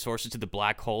spending more resources to the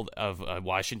black hole of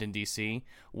Washington, D.C.?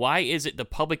 Why is it the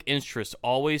public interest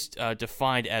always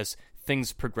defined as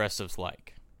things progressives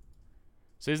like?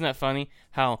 So isn't that funny?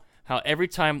 How every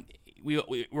time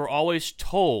we're always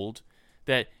told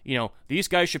that these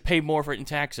guys should pay more for it in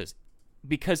taxes,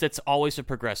 because that's always a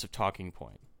progressive talking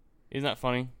point. Isn't that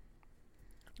funny?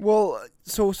 Well,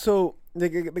 so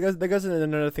because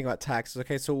another thing about taxes.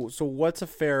 Okay, so what's a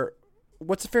fair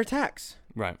tax?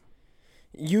 Right.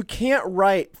 You can't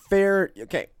write fair.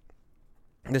 Okay,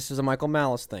 this is a Michael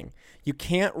Malice thing. You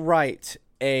can't write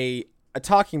a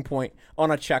talking point on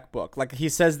a checkbook. Like he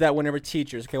says that whenever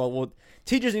teachers. Okay, well,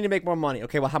 teachers need to make more money.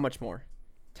 Okay, well, how much more?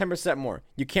 10% more.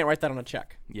 You can't write that on a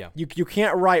check. Yeah. You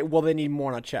can't write, well, they need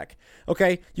more on a check.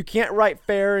 Okay? You can't write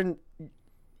fair, and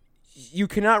you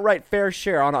cannot write fair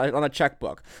share on a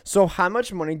checkbook. So how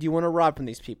much money do you want to rob from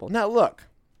these people? Now, look.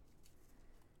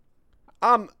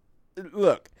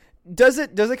 Does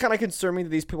it kind of concern me that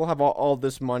these people have all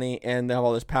this money and they have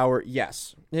all this power?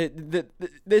 Yes.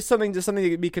 There's something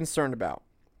to be concerned about.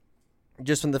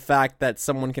 Just from the fact that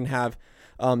someone can have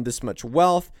this much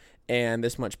wealth and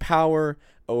this much power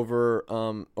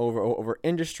over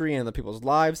industry and the people's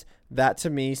lives, that to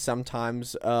me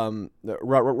sometimes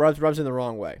rubs in the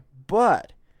wrong way.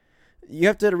 But you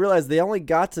have to realize they only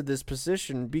got to this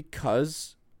position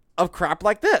because of crap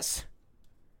like this.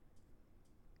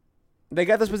 They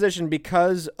got this position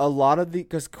because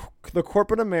because the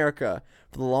corporate America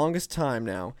for the longest time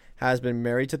now has been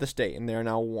married to the state, and they are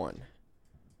now one.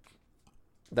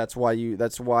 That's why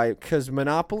because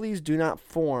monopolies do not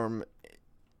form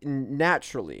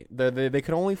naturally. They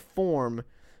can only form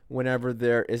whenever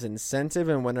there is incentive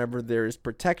and whenever there is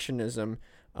protectionism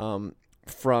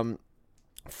from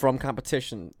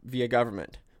competition via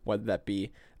government, whether that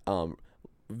be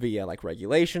via like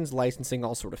regulations, licensing,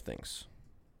 all sort of things.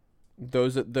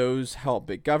 Those help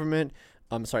big government.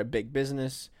 Big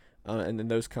business, and then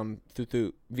those come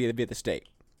through via the state.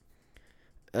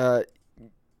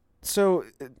 So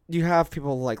you have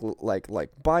people like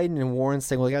Biden and Warren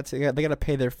saying, well, they got to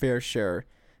pay their fair share,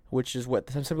 which is what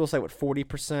some people say, 40%,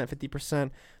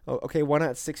 50%. Oh, okay, why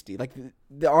not 60? Like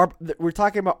we're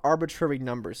talking about arbitrary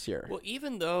numbers here. Well,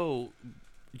 even though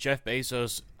Jeff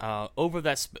Bezos, over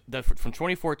that from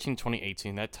 2014 to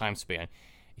 2018, that time span,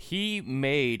 he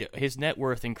made his net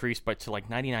worth increased to like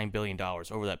 $99 billion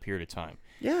over that period of time.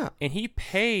 Yeah. And he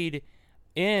paid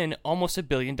in almost $1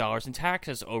 billion in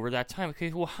taxes over that time.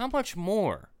 Okay, well, how much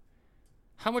more?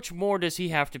 How much more does he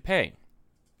have to pay?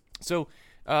 So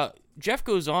Jeff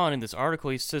goes on in this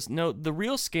article. He says, no, the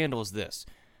real scandal is this.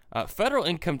 Federal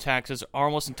income taxes are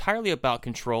almost entirely about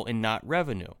control and not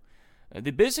revenue.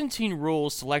 The Byzantine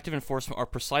rules, selective enforcement, are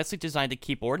precisely designed to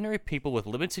keep ordinary people with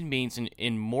limited means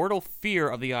in mortal fear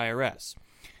of the IRS.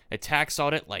 A tax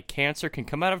audit, like cancer, can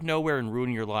come out of nowhere and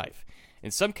ruin your life.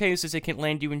 In some cases, it can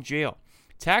land you in jail.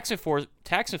 Tax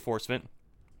enforcement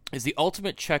is the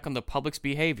ultimate check on the public's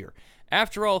behavior.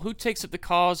 After all, who takes up the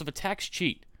cause of a tax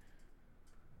cheat?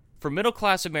 For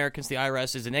middle-class Americans, the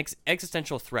IRS is an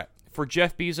existential threat. For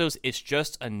Jeff Bezos, it's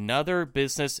just another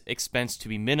business expense to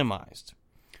be minimized.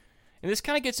 And this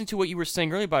kind of gets into what you were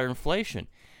saying earlier about inflation.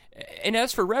 And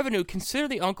as for revenue, consider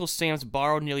the Uncle Sam's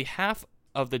borrowed nearly half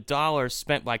of the dollars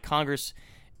spent by Congress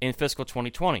in fiscal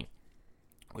 2020.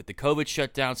 With the COVID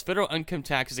shutdowns, federal income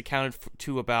taxes accounted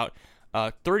to about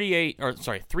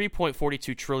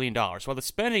 $3.42 trillion, while the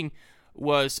spending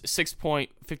was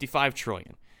 $6.55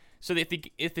 trillion. So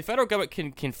if the federal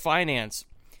government can finance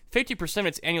 50% of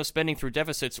its annual spending through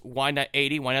deficits, why not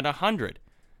 80? Why not 100?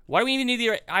 Why do we even need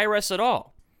the IRS at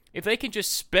all? If they can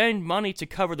just spend money to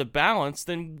cover the balance,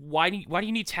 then why do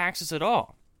you need taxes at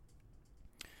all?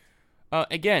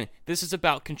 Again, this is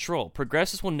about control.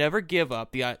 Progressives will never give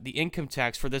up the income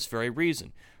tax for this very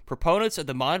reason. Proponents of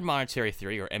the modern monetary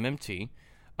theory, or MMT,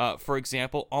 for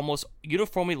example, almost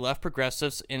uniformly left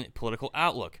progressives in political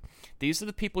outlook. These are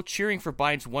the people cheering for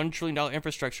Biden's $1 trillion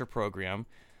infrastructure program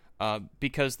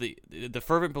because the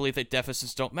fervent belief that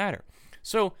deficits don't matter.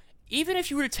 So even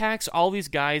if you were to tax all these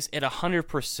guys at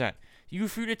 100%, if you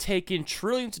were to take in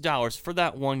trillions of dollars for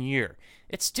that 1 year,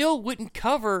 it still wouldn't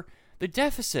cover the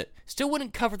deficit, still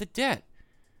wouldn't cover the debt.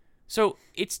 So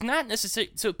it's not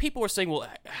necessary. So people are saying, well,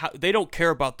 they don't care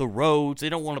about the roads, they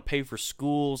don't want to pay for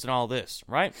schools and all this,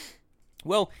 right?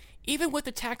 Well, even with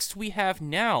the taxes we have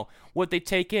now, what they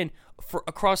take in for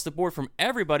across the board from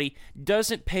everybody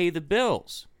doesn't pay the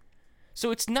bills.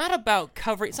 So it's not about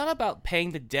it's not about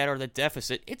paying the debt or the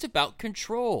deficit. It's about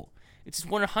control. It's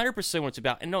 100% what it's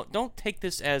about. And don't take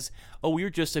this as, oh, you're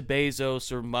just a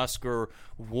Bezos or Musk or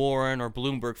Warren or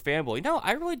Bloomberg fanboy. No,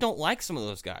 I really don't like some of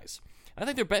those guys. I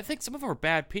think some of them are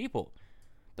bad people.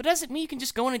 But it doesn't mean you can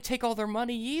just go in and take all their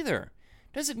money either.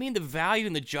 It doesn't mean the value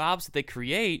and the jobs that they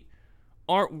create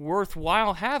aren't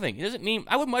worthwhile having. It doesn't mean,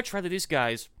 I would much rather these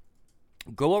guys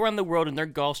go around the world in their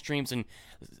Gulfstreams and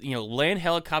land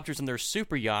helicopters in their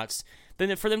super yachts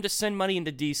than for them to send money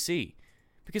into D.C.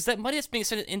 Because that money that's being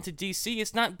sent into D.C.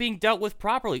 is not being dealt with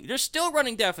properly. They're still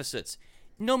running deficits.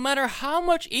 No matter how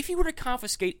much, if you were to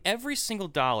confiscate every single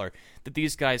dollar that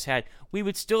these guys had, we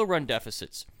would still run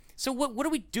deficits. So what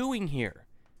are we doing here?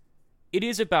 It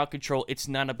is about control. It's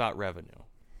not about revenue.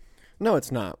 No,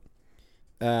 it's not.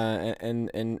 And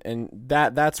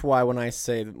that's why when I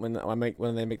say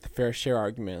when they make the fair share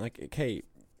argument, like, okay,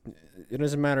 it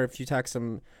doesn't matter if you tax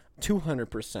them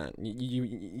 200%.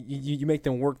 You make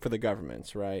them work for the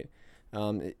governments, right?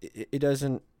 It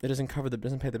doesn't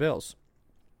pay the bills.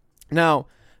 Now,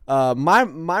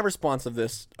 my response of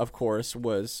this, of course,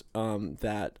 was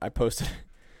that I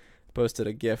posted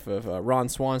a GIF of Ron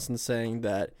Swanson saying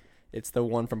that it's the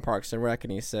one from Parks and Rec,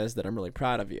 and he says that I'm really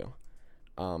proud of you.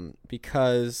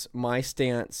 Because my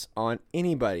stance on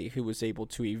anybody who was able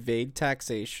to evade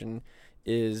taxation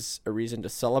is a reason to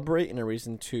celebrate and a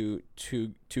reason to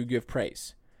give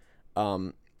praise.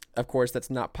 Of course, that's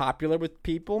not popular with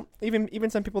people. Even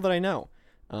some people that I know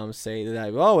say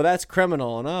that, oh, that's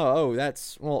criminal, and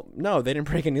that's, well, no, they didn't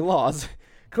break any laws,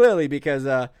 clearly, because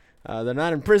they're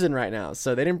not in prison right now,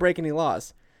 so they didn't break any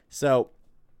laws. So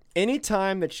any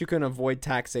time that you can avoid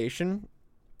taxation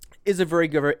is a very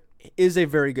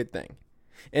good thing,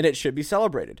 and it should be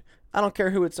celebrated. I don't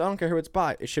care who it's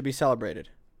by. It should be celebrated,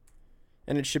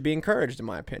 and it should be encouraged, in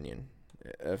my opinion.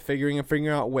 Figuring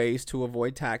out ways to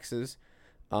avoid taxes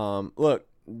Look,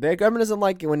 the government doesn't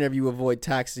like it whenever you avoid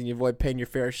taxes and you avoid paying your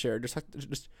fair share.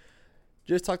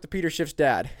 Just talk to Peter Schiff's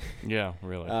dad. Yeah,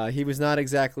 really. He was not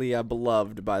exactly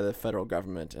beloved by the federal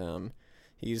government.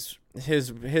 He's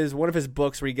one of his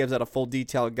books where he gives out a full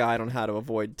detailed guide on how to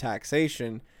avoid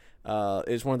taxation.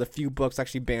 Is one of the few books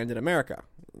actually banned in America.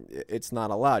 It's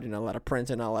not allowed. You're not allowed to print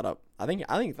it. Not allowed to. I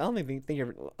don't even think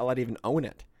you're allowed to even own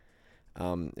it.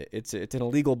 It's an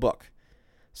illegal book.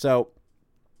 So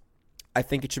I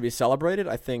think it should be celebrated.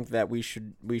 I think that we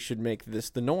should make this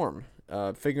the norm.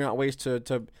 Figuring out ways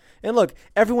to and look,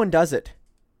 everyone does it.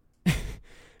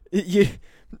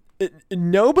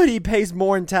 Nobody pays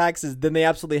more in taxes than they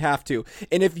absolutely have to.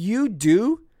 And if you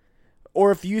do,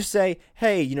 or if you say,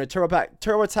 hey,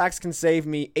 TurboTax can save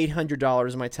me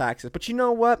 $800 in my taxes, but you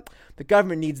know what? The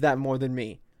government needs that more than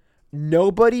me.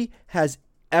 Nobody has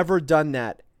ever done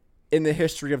that in the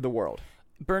history of the world.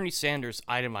 Bernie Sanders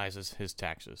itemizes his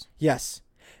taxes. Yes.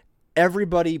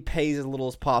 Everybody pays as little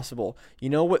as possible. You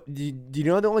know what? Do you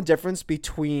know the only difference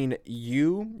between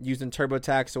you using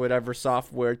TurboTax or whatever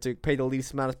software to pay the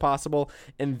least amount as possible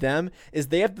and them is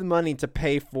they have the money to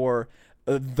pay for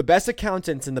the best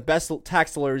accountants and the best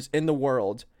tax lawyers in the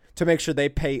world to make sure they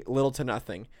pay little to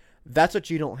nothing. That's what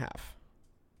you don't have.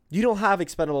 You don't have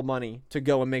expendable money to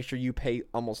go and make sure you pay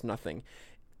almost nothing.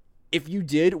 If you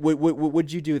did,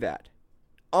 would you do that?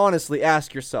 Honestly,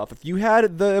 ask yourself, if you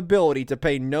had the ability to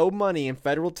pay no money in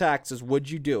federal taxes, would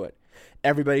you do it?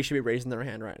 Everybody should be raising their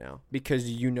hand right now because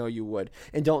you know you would.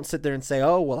 And don't sit there and say,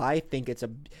 oh, well, I think it's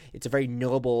a very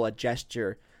noble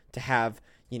gesture to have,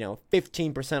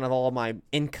 15% of all of my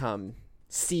income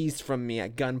seized from me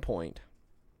at gunpoint.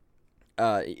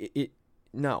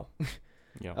 No.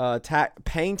 Yeah.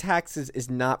 Paying taxes is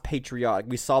not patriotic.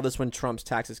 We saw this when Trump's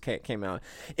taxes came out.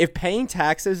 If paying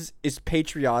taxes is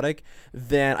patriotic,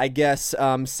 then I guess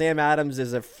Sam Adams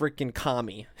is a freaking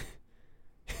commie.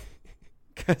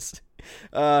 Because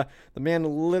the man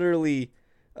literally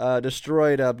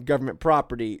destroyed government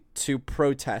property to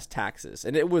protest taxes.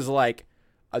 And it was like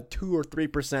a 2 or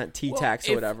 3% T-tax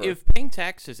or whatever. If paying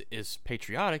taxes is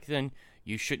patriotic, then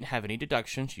you shouldn't have any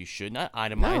deductions. You should not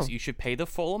itemize. No. You should pay the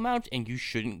full amount, and you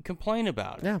shouldn't complain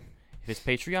about it. Yeah. If it's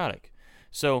patriotic.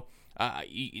 So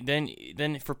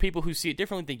then for people who see it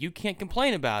differently, then you can't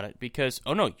complain about it because,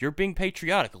 oh no, you're being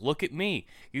patriotic. Look at me.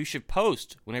 You should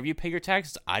post whenever you pay your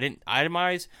taxes. I didn't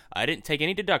itemize. I didn't take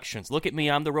any deductions. Look at me.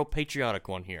 I'm the real patriotic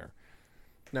one here.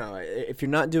 No, if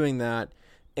you're not doing that,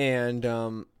 and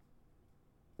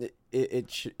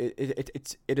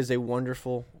it is a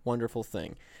wonderful, wonderful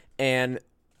thing. And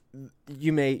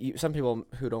some people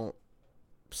who don't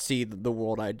see the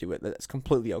world I do it, that's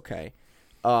completely okay.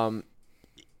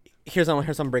 Here's how I'm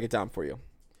gonna break it down for you.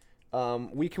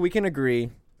 We can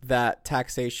agree that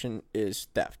taxation is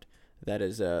theft. That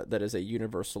is a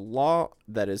universal law.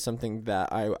 That is something that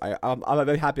I'm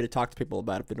very happy to talk to people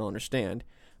about if they don't understand.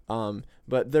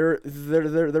 But there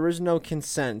is no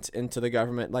consent into the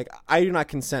government. Like, I do not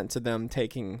consent to them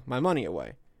taking my money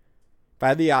away. If I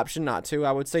had the option not to,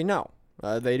 I would say no.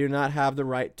 They do not have the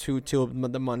right to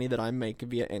the money that I make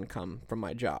via income from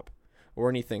my job or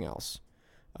anything else.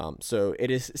 So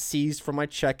it is seized from my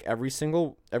check every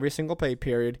single pay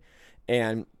period,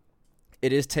 and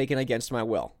it is taken against my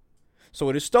will. So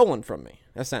it is stolen from me,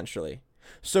 essentially.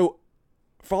 So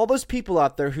for all those people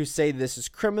out there who say this is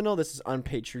criminal, this is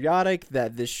unpatriotic,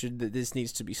 that this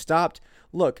needs to be stopped,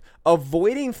 look,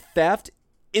 avoiding theft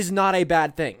is not a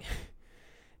bad thing.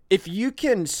 If you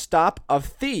can stop a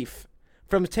thief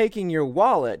from taking your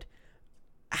wallet,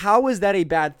 how is that a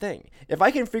bad thing? If I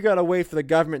can figure out a way for the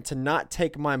government to not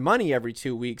take my money every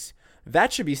 2 weeks,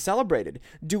 that should be celebrated.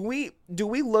 Do we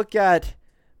look at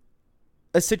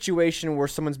a situation where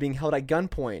someone's being held at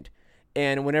gunpoint,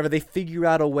 and whenever they figure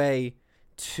out a way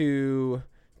to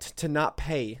not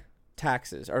pay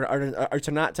taxes or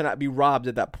to not be robbed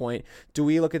at that point, do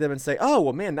we look at them and say, "Oh,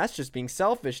 well, man, that's just being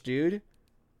selfish, dude.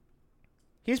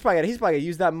 He's probably gonna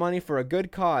use that money for a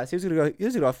good cause. He's gonna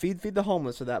go feed the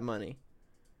homeless with that money."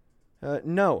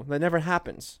 No, that never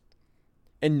happens,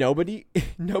 and nobody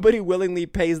willingly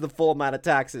pays the full amount of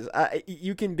taxes.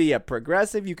 You can be a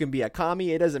progressive, you can be a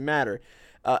commie, it doesn't matter.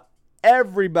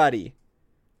 Everybody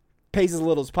pays as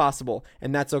little as possible,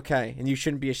 and that's okay, and you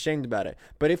shouldn't be ashamed about it.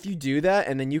 But if you do that,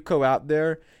 and then you go out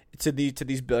there to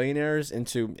these billionaires and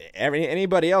to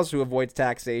anybody else who avoids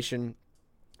taxation,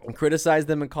 and criticize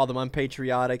them and call them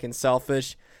unpatriotic and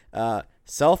selfish,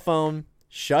 cell phone,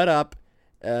 shut up,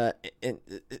 and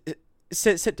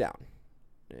sit down.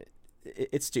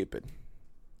 It's stupid.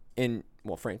 And,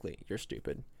 well, frankly, you're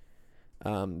stupid.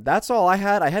 That's all I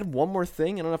had. I had one more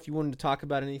thing. I don't know if you wanted to talk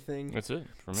about anything. That's it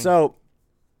for me. So,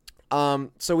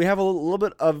 So we have a little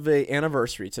bit of an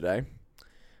anniversary today.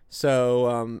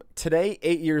 So today,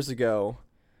 8 years ago,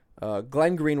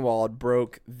 Glenn Greenwald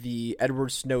broke the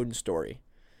Edward Snowden story.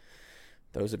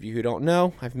 Those of you who don't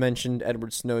know, I've mentioned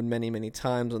Edward Snowden many, many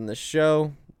times on this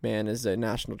show. Man is a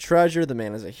national treasure. The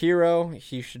man is a hero.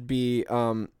 He should be.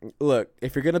 Look,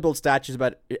 if you're gonna build statues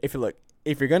if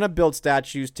you're gonna build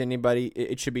statues to anybody,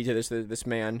 it should be to this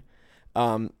man.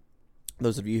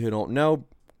 Those of you who don't know,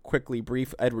 quickly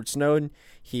brief Edward Snowden.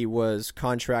 He was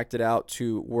contracted out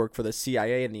to work for the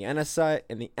CIA and the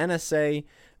NSA,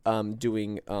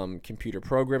 doing computer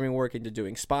programming work into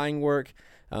doing spying work.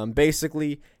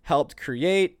 Basically helped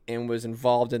create and was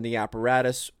involved in the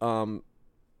apparatus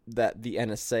that the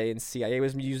NSA and CIA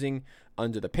was using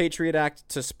under the Patriot Act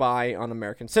to spy on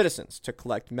American citizens, to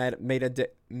collect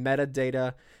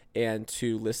metadata and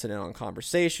to listen in on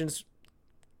conversations,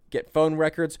 get phone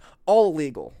records, all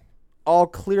illegal, all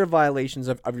clear violations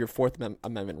of your Fourth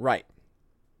Amendment right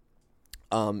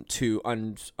to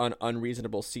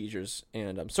unreasonable seizures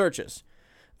and searches.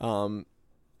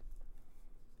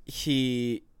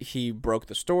 He broke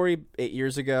the story 8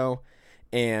 years ago,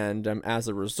 and as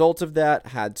a result of that,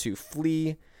 had to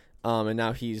flee, and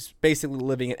now he's basically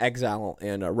living in exile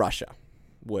in Russia,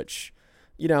 which,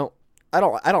 you know, I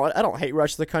don't hate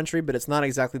Russia, the country, but it's not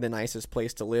exactly the nicest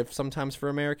place to live sometimes for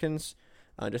Americans,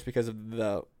 just because of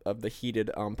the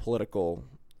heated political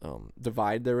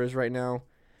divide there is right now.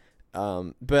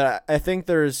 But I think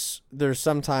there's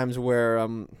some times where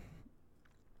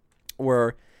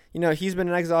you know, he's been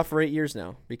in exile for 8 years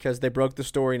now because they broke the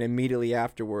story, and immediately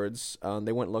afterwards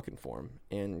they went looking for him,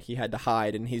 and he had to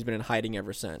hide, and he's been in hiding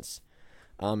ever since.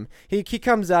 He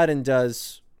comes out and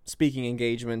does speaking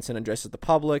engagements and addresses the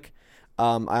public.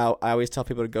 I always tell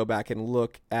people to go back and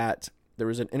look at, there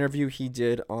was an interview he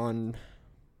did on,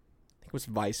 I think it was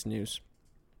Vice News,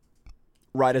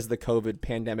 right as the COVID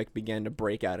pandemic began to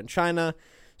break out in China,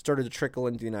 started to trickle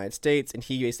into the United States, and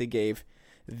he basically gave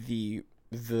the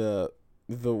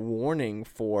warning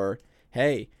for,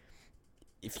 hey,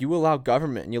 if you allow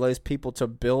government and you allow these people to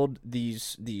build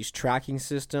these tracking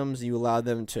systems, you allow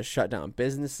them to shut down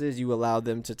businesses, you allow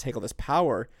them to take all this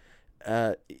power,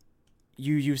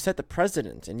 you set the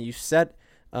precedent, and you set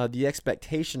the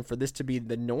expectation for this to be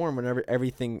the norm whenever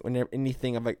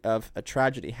anything of a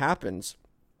tragedy happens.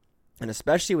 And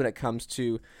especially when it comes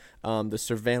to the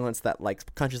surveillance that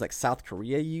like countries like South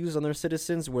Korea use on their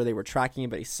citizens, where they were tracking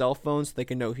anybody's cell phones so they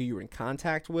can know who you were in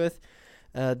contact with.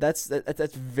 That's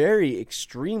very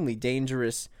extremely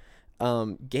dangerous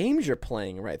games you're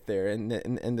playing right there, and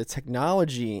the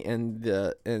technology and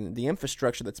the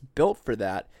infrastructure that's built for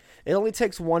that. It only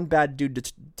takes one bad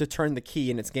dude to turn the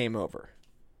key, and it's game over.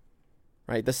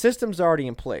 Right, the system's already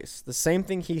in place. The same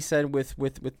thing he said with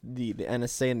the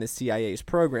NSA and the CIA's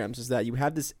programs is that you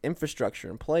have this infrastructure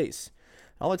in place.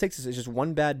 All it takes is just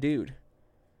one bad dude.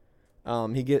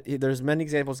 There's many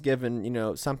examples given. You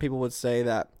know, some people would say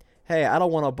that, hey, I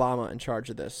don't want Obama in charge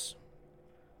of this,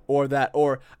 or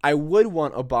I would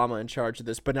want Obama in charge of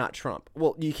this, but not Trump.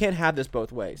 Well, you can't have this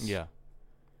both ways. Yeah.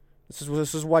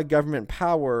 This is why government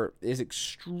power is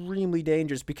extremely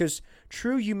dangerous, because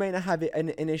true, you may not have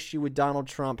an issue with Donald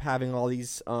Trump having all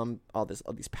these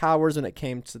powers when it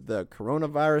came to the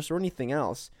coronavirus or anything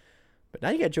else, but now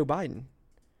you got Joe Biden,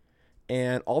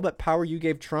 and all that power you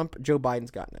gave Trump, Joe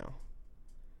Biden's got now.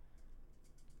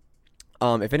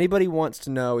 If anybody wants to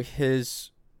know,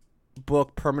 his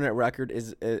book Permanent Record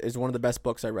is one of the best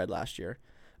books I read last year.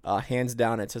 Hands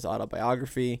down, it's his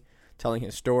autobiography, telling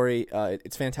his story.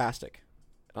 It's fantastic.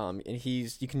 And you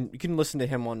can listen to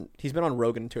him he's been on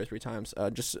Rogan 2 or 3 times.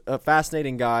 Just a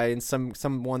fascinating guy, and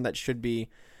someone that should be.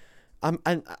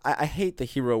 I hate the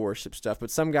hero worship stuff,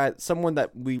 but someone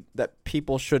that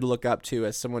people should look up to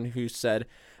as someone who said,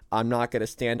 "I'm not going to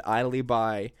stand idly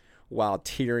by while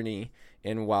tyranny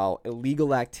and while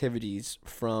illegal activities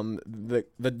from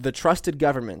the trusted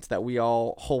government that we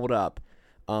all hold up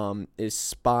is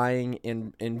spying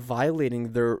and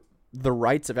violating the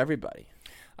rights of everybody."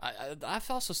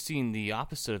 I've also seen the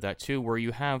opposite of that too, where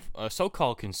you have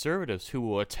so-called conservatives who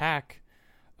will attack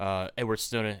Edward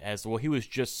Snowden as, well, he was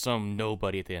just some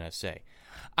nobody at the NSA.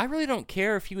 I really don't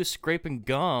care if he was scraping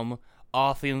gum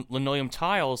off the linoleum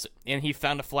tiles and he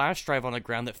found a flash drive on the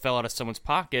ground that fell out of someone's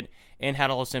pocket and had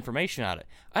all this information on it.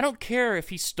 I don't care if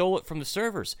he stole it from the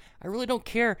servers. I really don't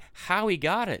care how he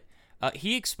got it.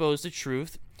 He exposed the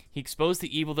truth. He exposed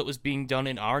the evil that was being done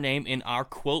in our name, in our,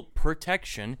 quote,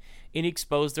 protection, and he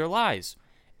exposed their lies.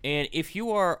 And if you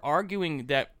are arguing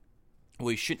that, well,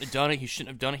 he shouldn't have done it, he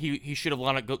should have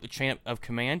let it go the chain of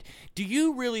command, do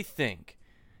you really think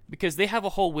because they have a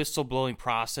whole whistleblowing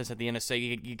process at the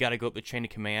NSA. You got to go up the chain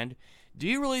of command. Do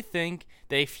you really think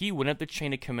that if he went up the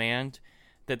chain of command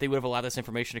that they would have allowed this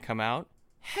information to come out?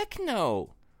 Heck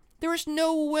no. There is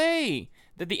no way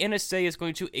that the NSA is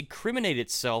going to incriminate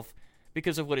itself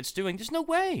because of what it's doing. There's no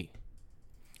way.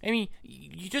 I mean,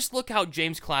 you just look how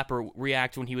James Clapper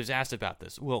reacted when he was asked about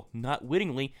this. Well, not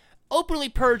wittingly, openly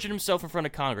perjured himself in front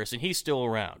of Congress, and he's still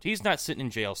around. He's not sitting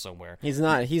in jail somewhere. He's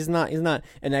not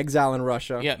in exile in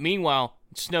Russia. Yeah, meanwhile,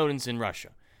 Snowden's in Russia.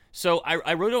 So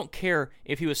I really don't care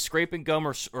if he was scraping gum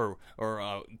or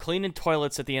cleaning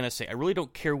toilets at the NSA. I really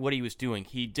don't care what he was doing.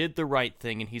 He did the right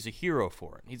thing, and he's a hero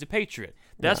for it. He's a patriot.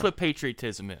 That's what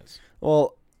patriotism is.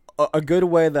 Well, a good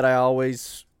way that I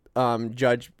always not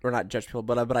judge people,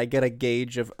 but I get a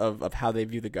gauge of how they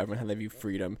view the government, how they view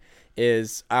freedom,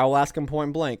 is I'll ask them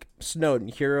point blank: Snowden,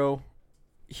 hero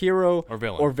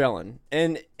or villain,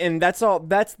 and that's all.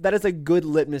 That is a good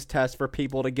litmus test for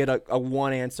people to get a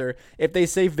one answer. If they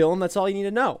say villain, that's all you need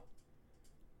to know.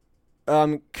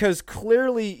 Because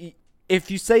clearly, if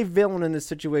you say villain in this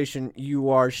situation, you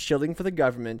are shielding for the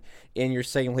government, and you're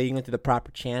saying leading into the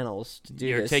proper channels to do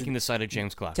this. You're taking the side of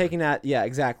James Clapper. Taking that, yeah,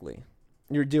 exactly.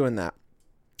 You're doing that.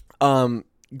 Glenn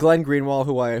Greenwald,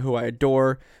 who I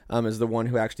adore, is the one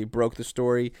who actually broke the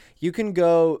story. You can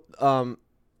go.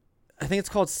 I think it's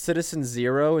called Citizen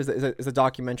Zero. Is a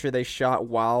documentary they shot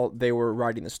while they were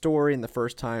writing the story, and the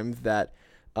first time that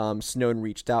Snowden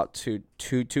reached out to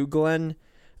Glenn.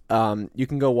 You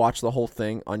can go watch the whole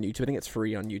thing on YouTube. I think it's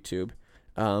free on YouTube,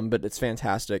 but it's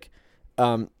fantastic.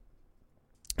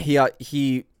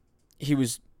 He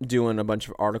was doing a bunch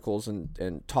of articles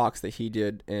and talks that he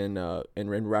did in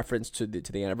reference to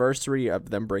the anniversary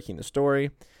of them breaking the story.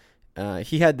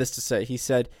 He had this to say. He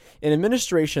said, "An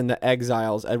administration that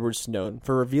exiles Edward Snowden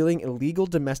for revealing illegal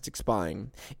domestic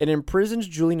spying and imprisons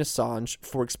Julian Assange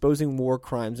for exposing war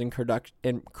crimes and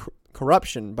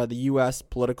corruption by the U.S.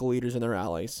 political leaders and their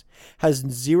allies has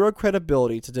zero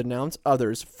credibility to denounce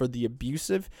others for the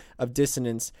abusive of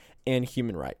dissidents and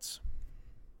human rights."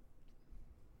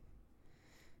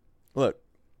 Look,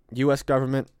 U.S.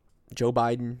 government, Joe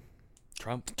Biden,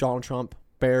 Donald Trump,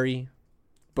 Barry,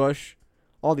 Bush,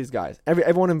 all these guys,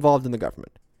 everyone involved in the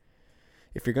government.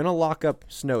 If you're going to lock up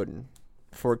Snowden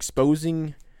for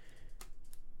exposing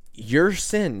your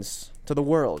sins to the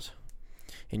world,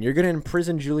 and you're going to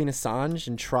imprison Julian Assange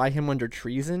and try him under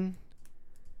treason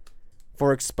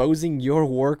for exposing your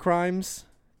war crimes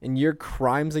and your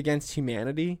crimes against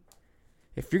humanity,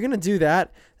 if you're going to do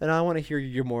that, then I want to hear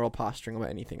your moral posturing about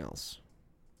anything else.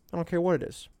 I don't care what it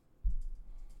is.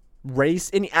 Race,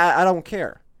 I don't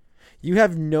care. You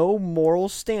have no moral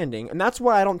standing, and that's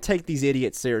why I don't take these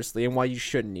idiots seriously and why you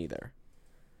shouldn't either.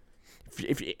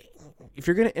 If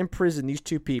you're going to imprison these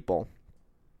two people,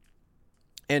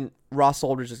 and Ross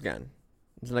Aldridge again,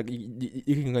 it's like you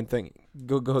can go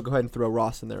ahead and throw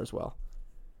Ross in there as well.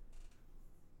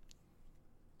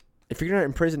 If you're going to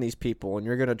imprison these people and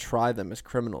you're going to try them as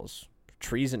criminals,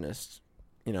 treasonists,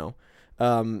 the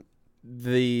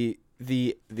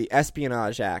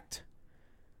Espionage Act,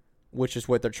 which is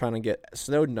what they're trying to get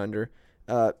Snowden under,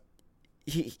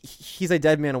 he's a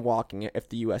dead man walking if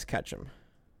the U.S. catch him.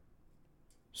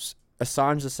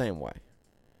 Assange the same way.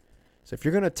 So if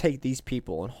you're going to take these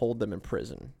people and hold them in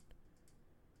prison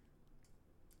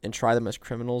and try them as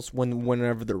criminals,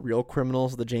 whenever the real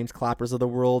criminals, the James Clappers of the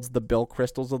world, the Bill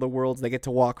Cristols of the world, they get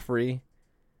to walk free.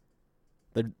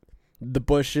 The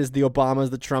Bushes, the Obamas,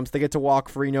 the Trumps, they get to walk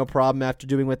free, no problem after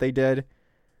doing what they did.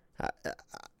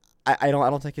 I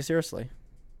don't take you seriously.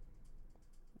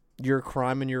 You're a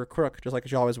crime and you're a crook, just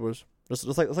like you always was.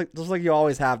 Just like you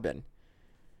always have been.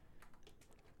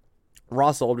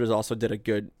 Ross Aldridge also did a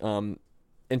good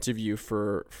interview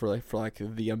for the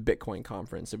Bitcoin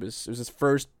conference. It was his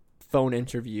first phone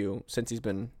interview since he's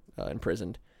been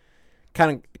imprisoned.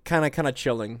 Kind of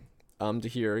chilling to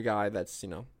hear a guy that's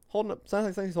holding up.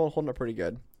 Sounds like he's holding up pretty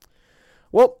good.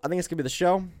 Well, I think it's gonna be the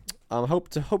show.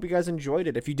 Hope you guys enjoyed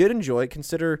it. If you did enjoy it,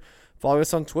 consider following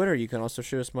us on Twitter. You can also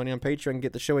show us money on Patreon and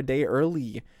get the show a day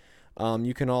early.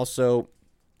 You can also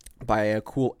buy a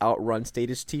cool Outrun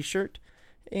Status t-shirt.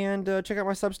 And check out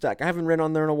my Substack. I haven't written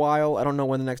on there in a while. I don't know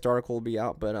when the next article will be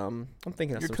out, but I'm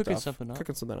thinking of some stuff.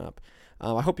 Cooking something up.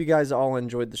 I hope you guys all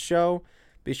enjoyed the show.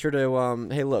 Be sure to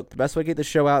hey, look, the best way to get the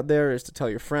show out there is to tell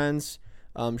your friends.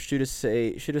 Shoot us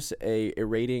a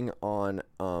rating on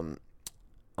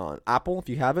Apple if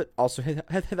you have it. Also hit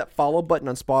that follow button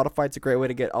on Spotify. It's a great way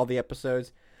to get all the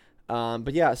episodes.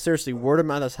 But yeah, seriously, word of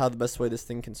mouth is how the best way this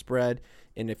thing can spread.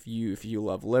 And if you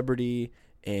love liberty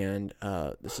and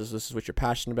this is what you're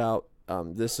passionate about,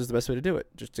 this is the best way to do it,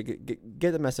 just to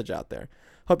get the message out there.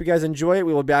 Hope you guys enjoy it.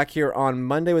 We will be back here on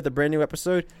Monday with a brand new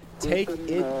episode. Take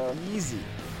it easy.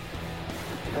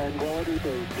 Tranquility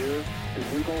Base here.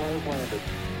 The Eagle has landed.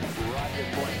 Roger,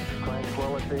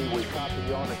 Tranquility. We copy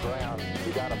you on the ground.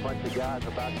 You got a bunch of guys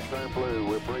about to turn blue.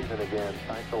 We're breathing again.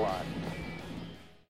 Thanks a lot.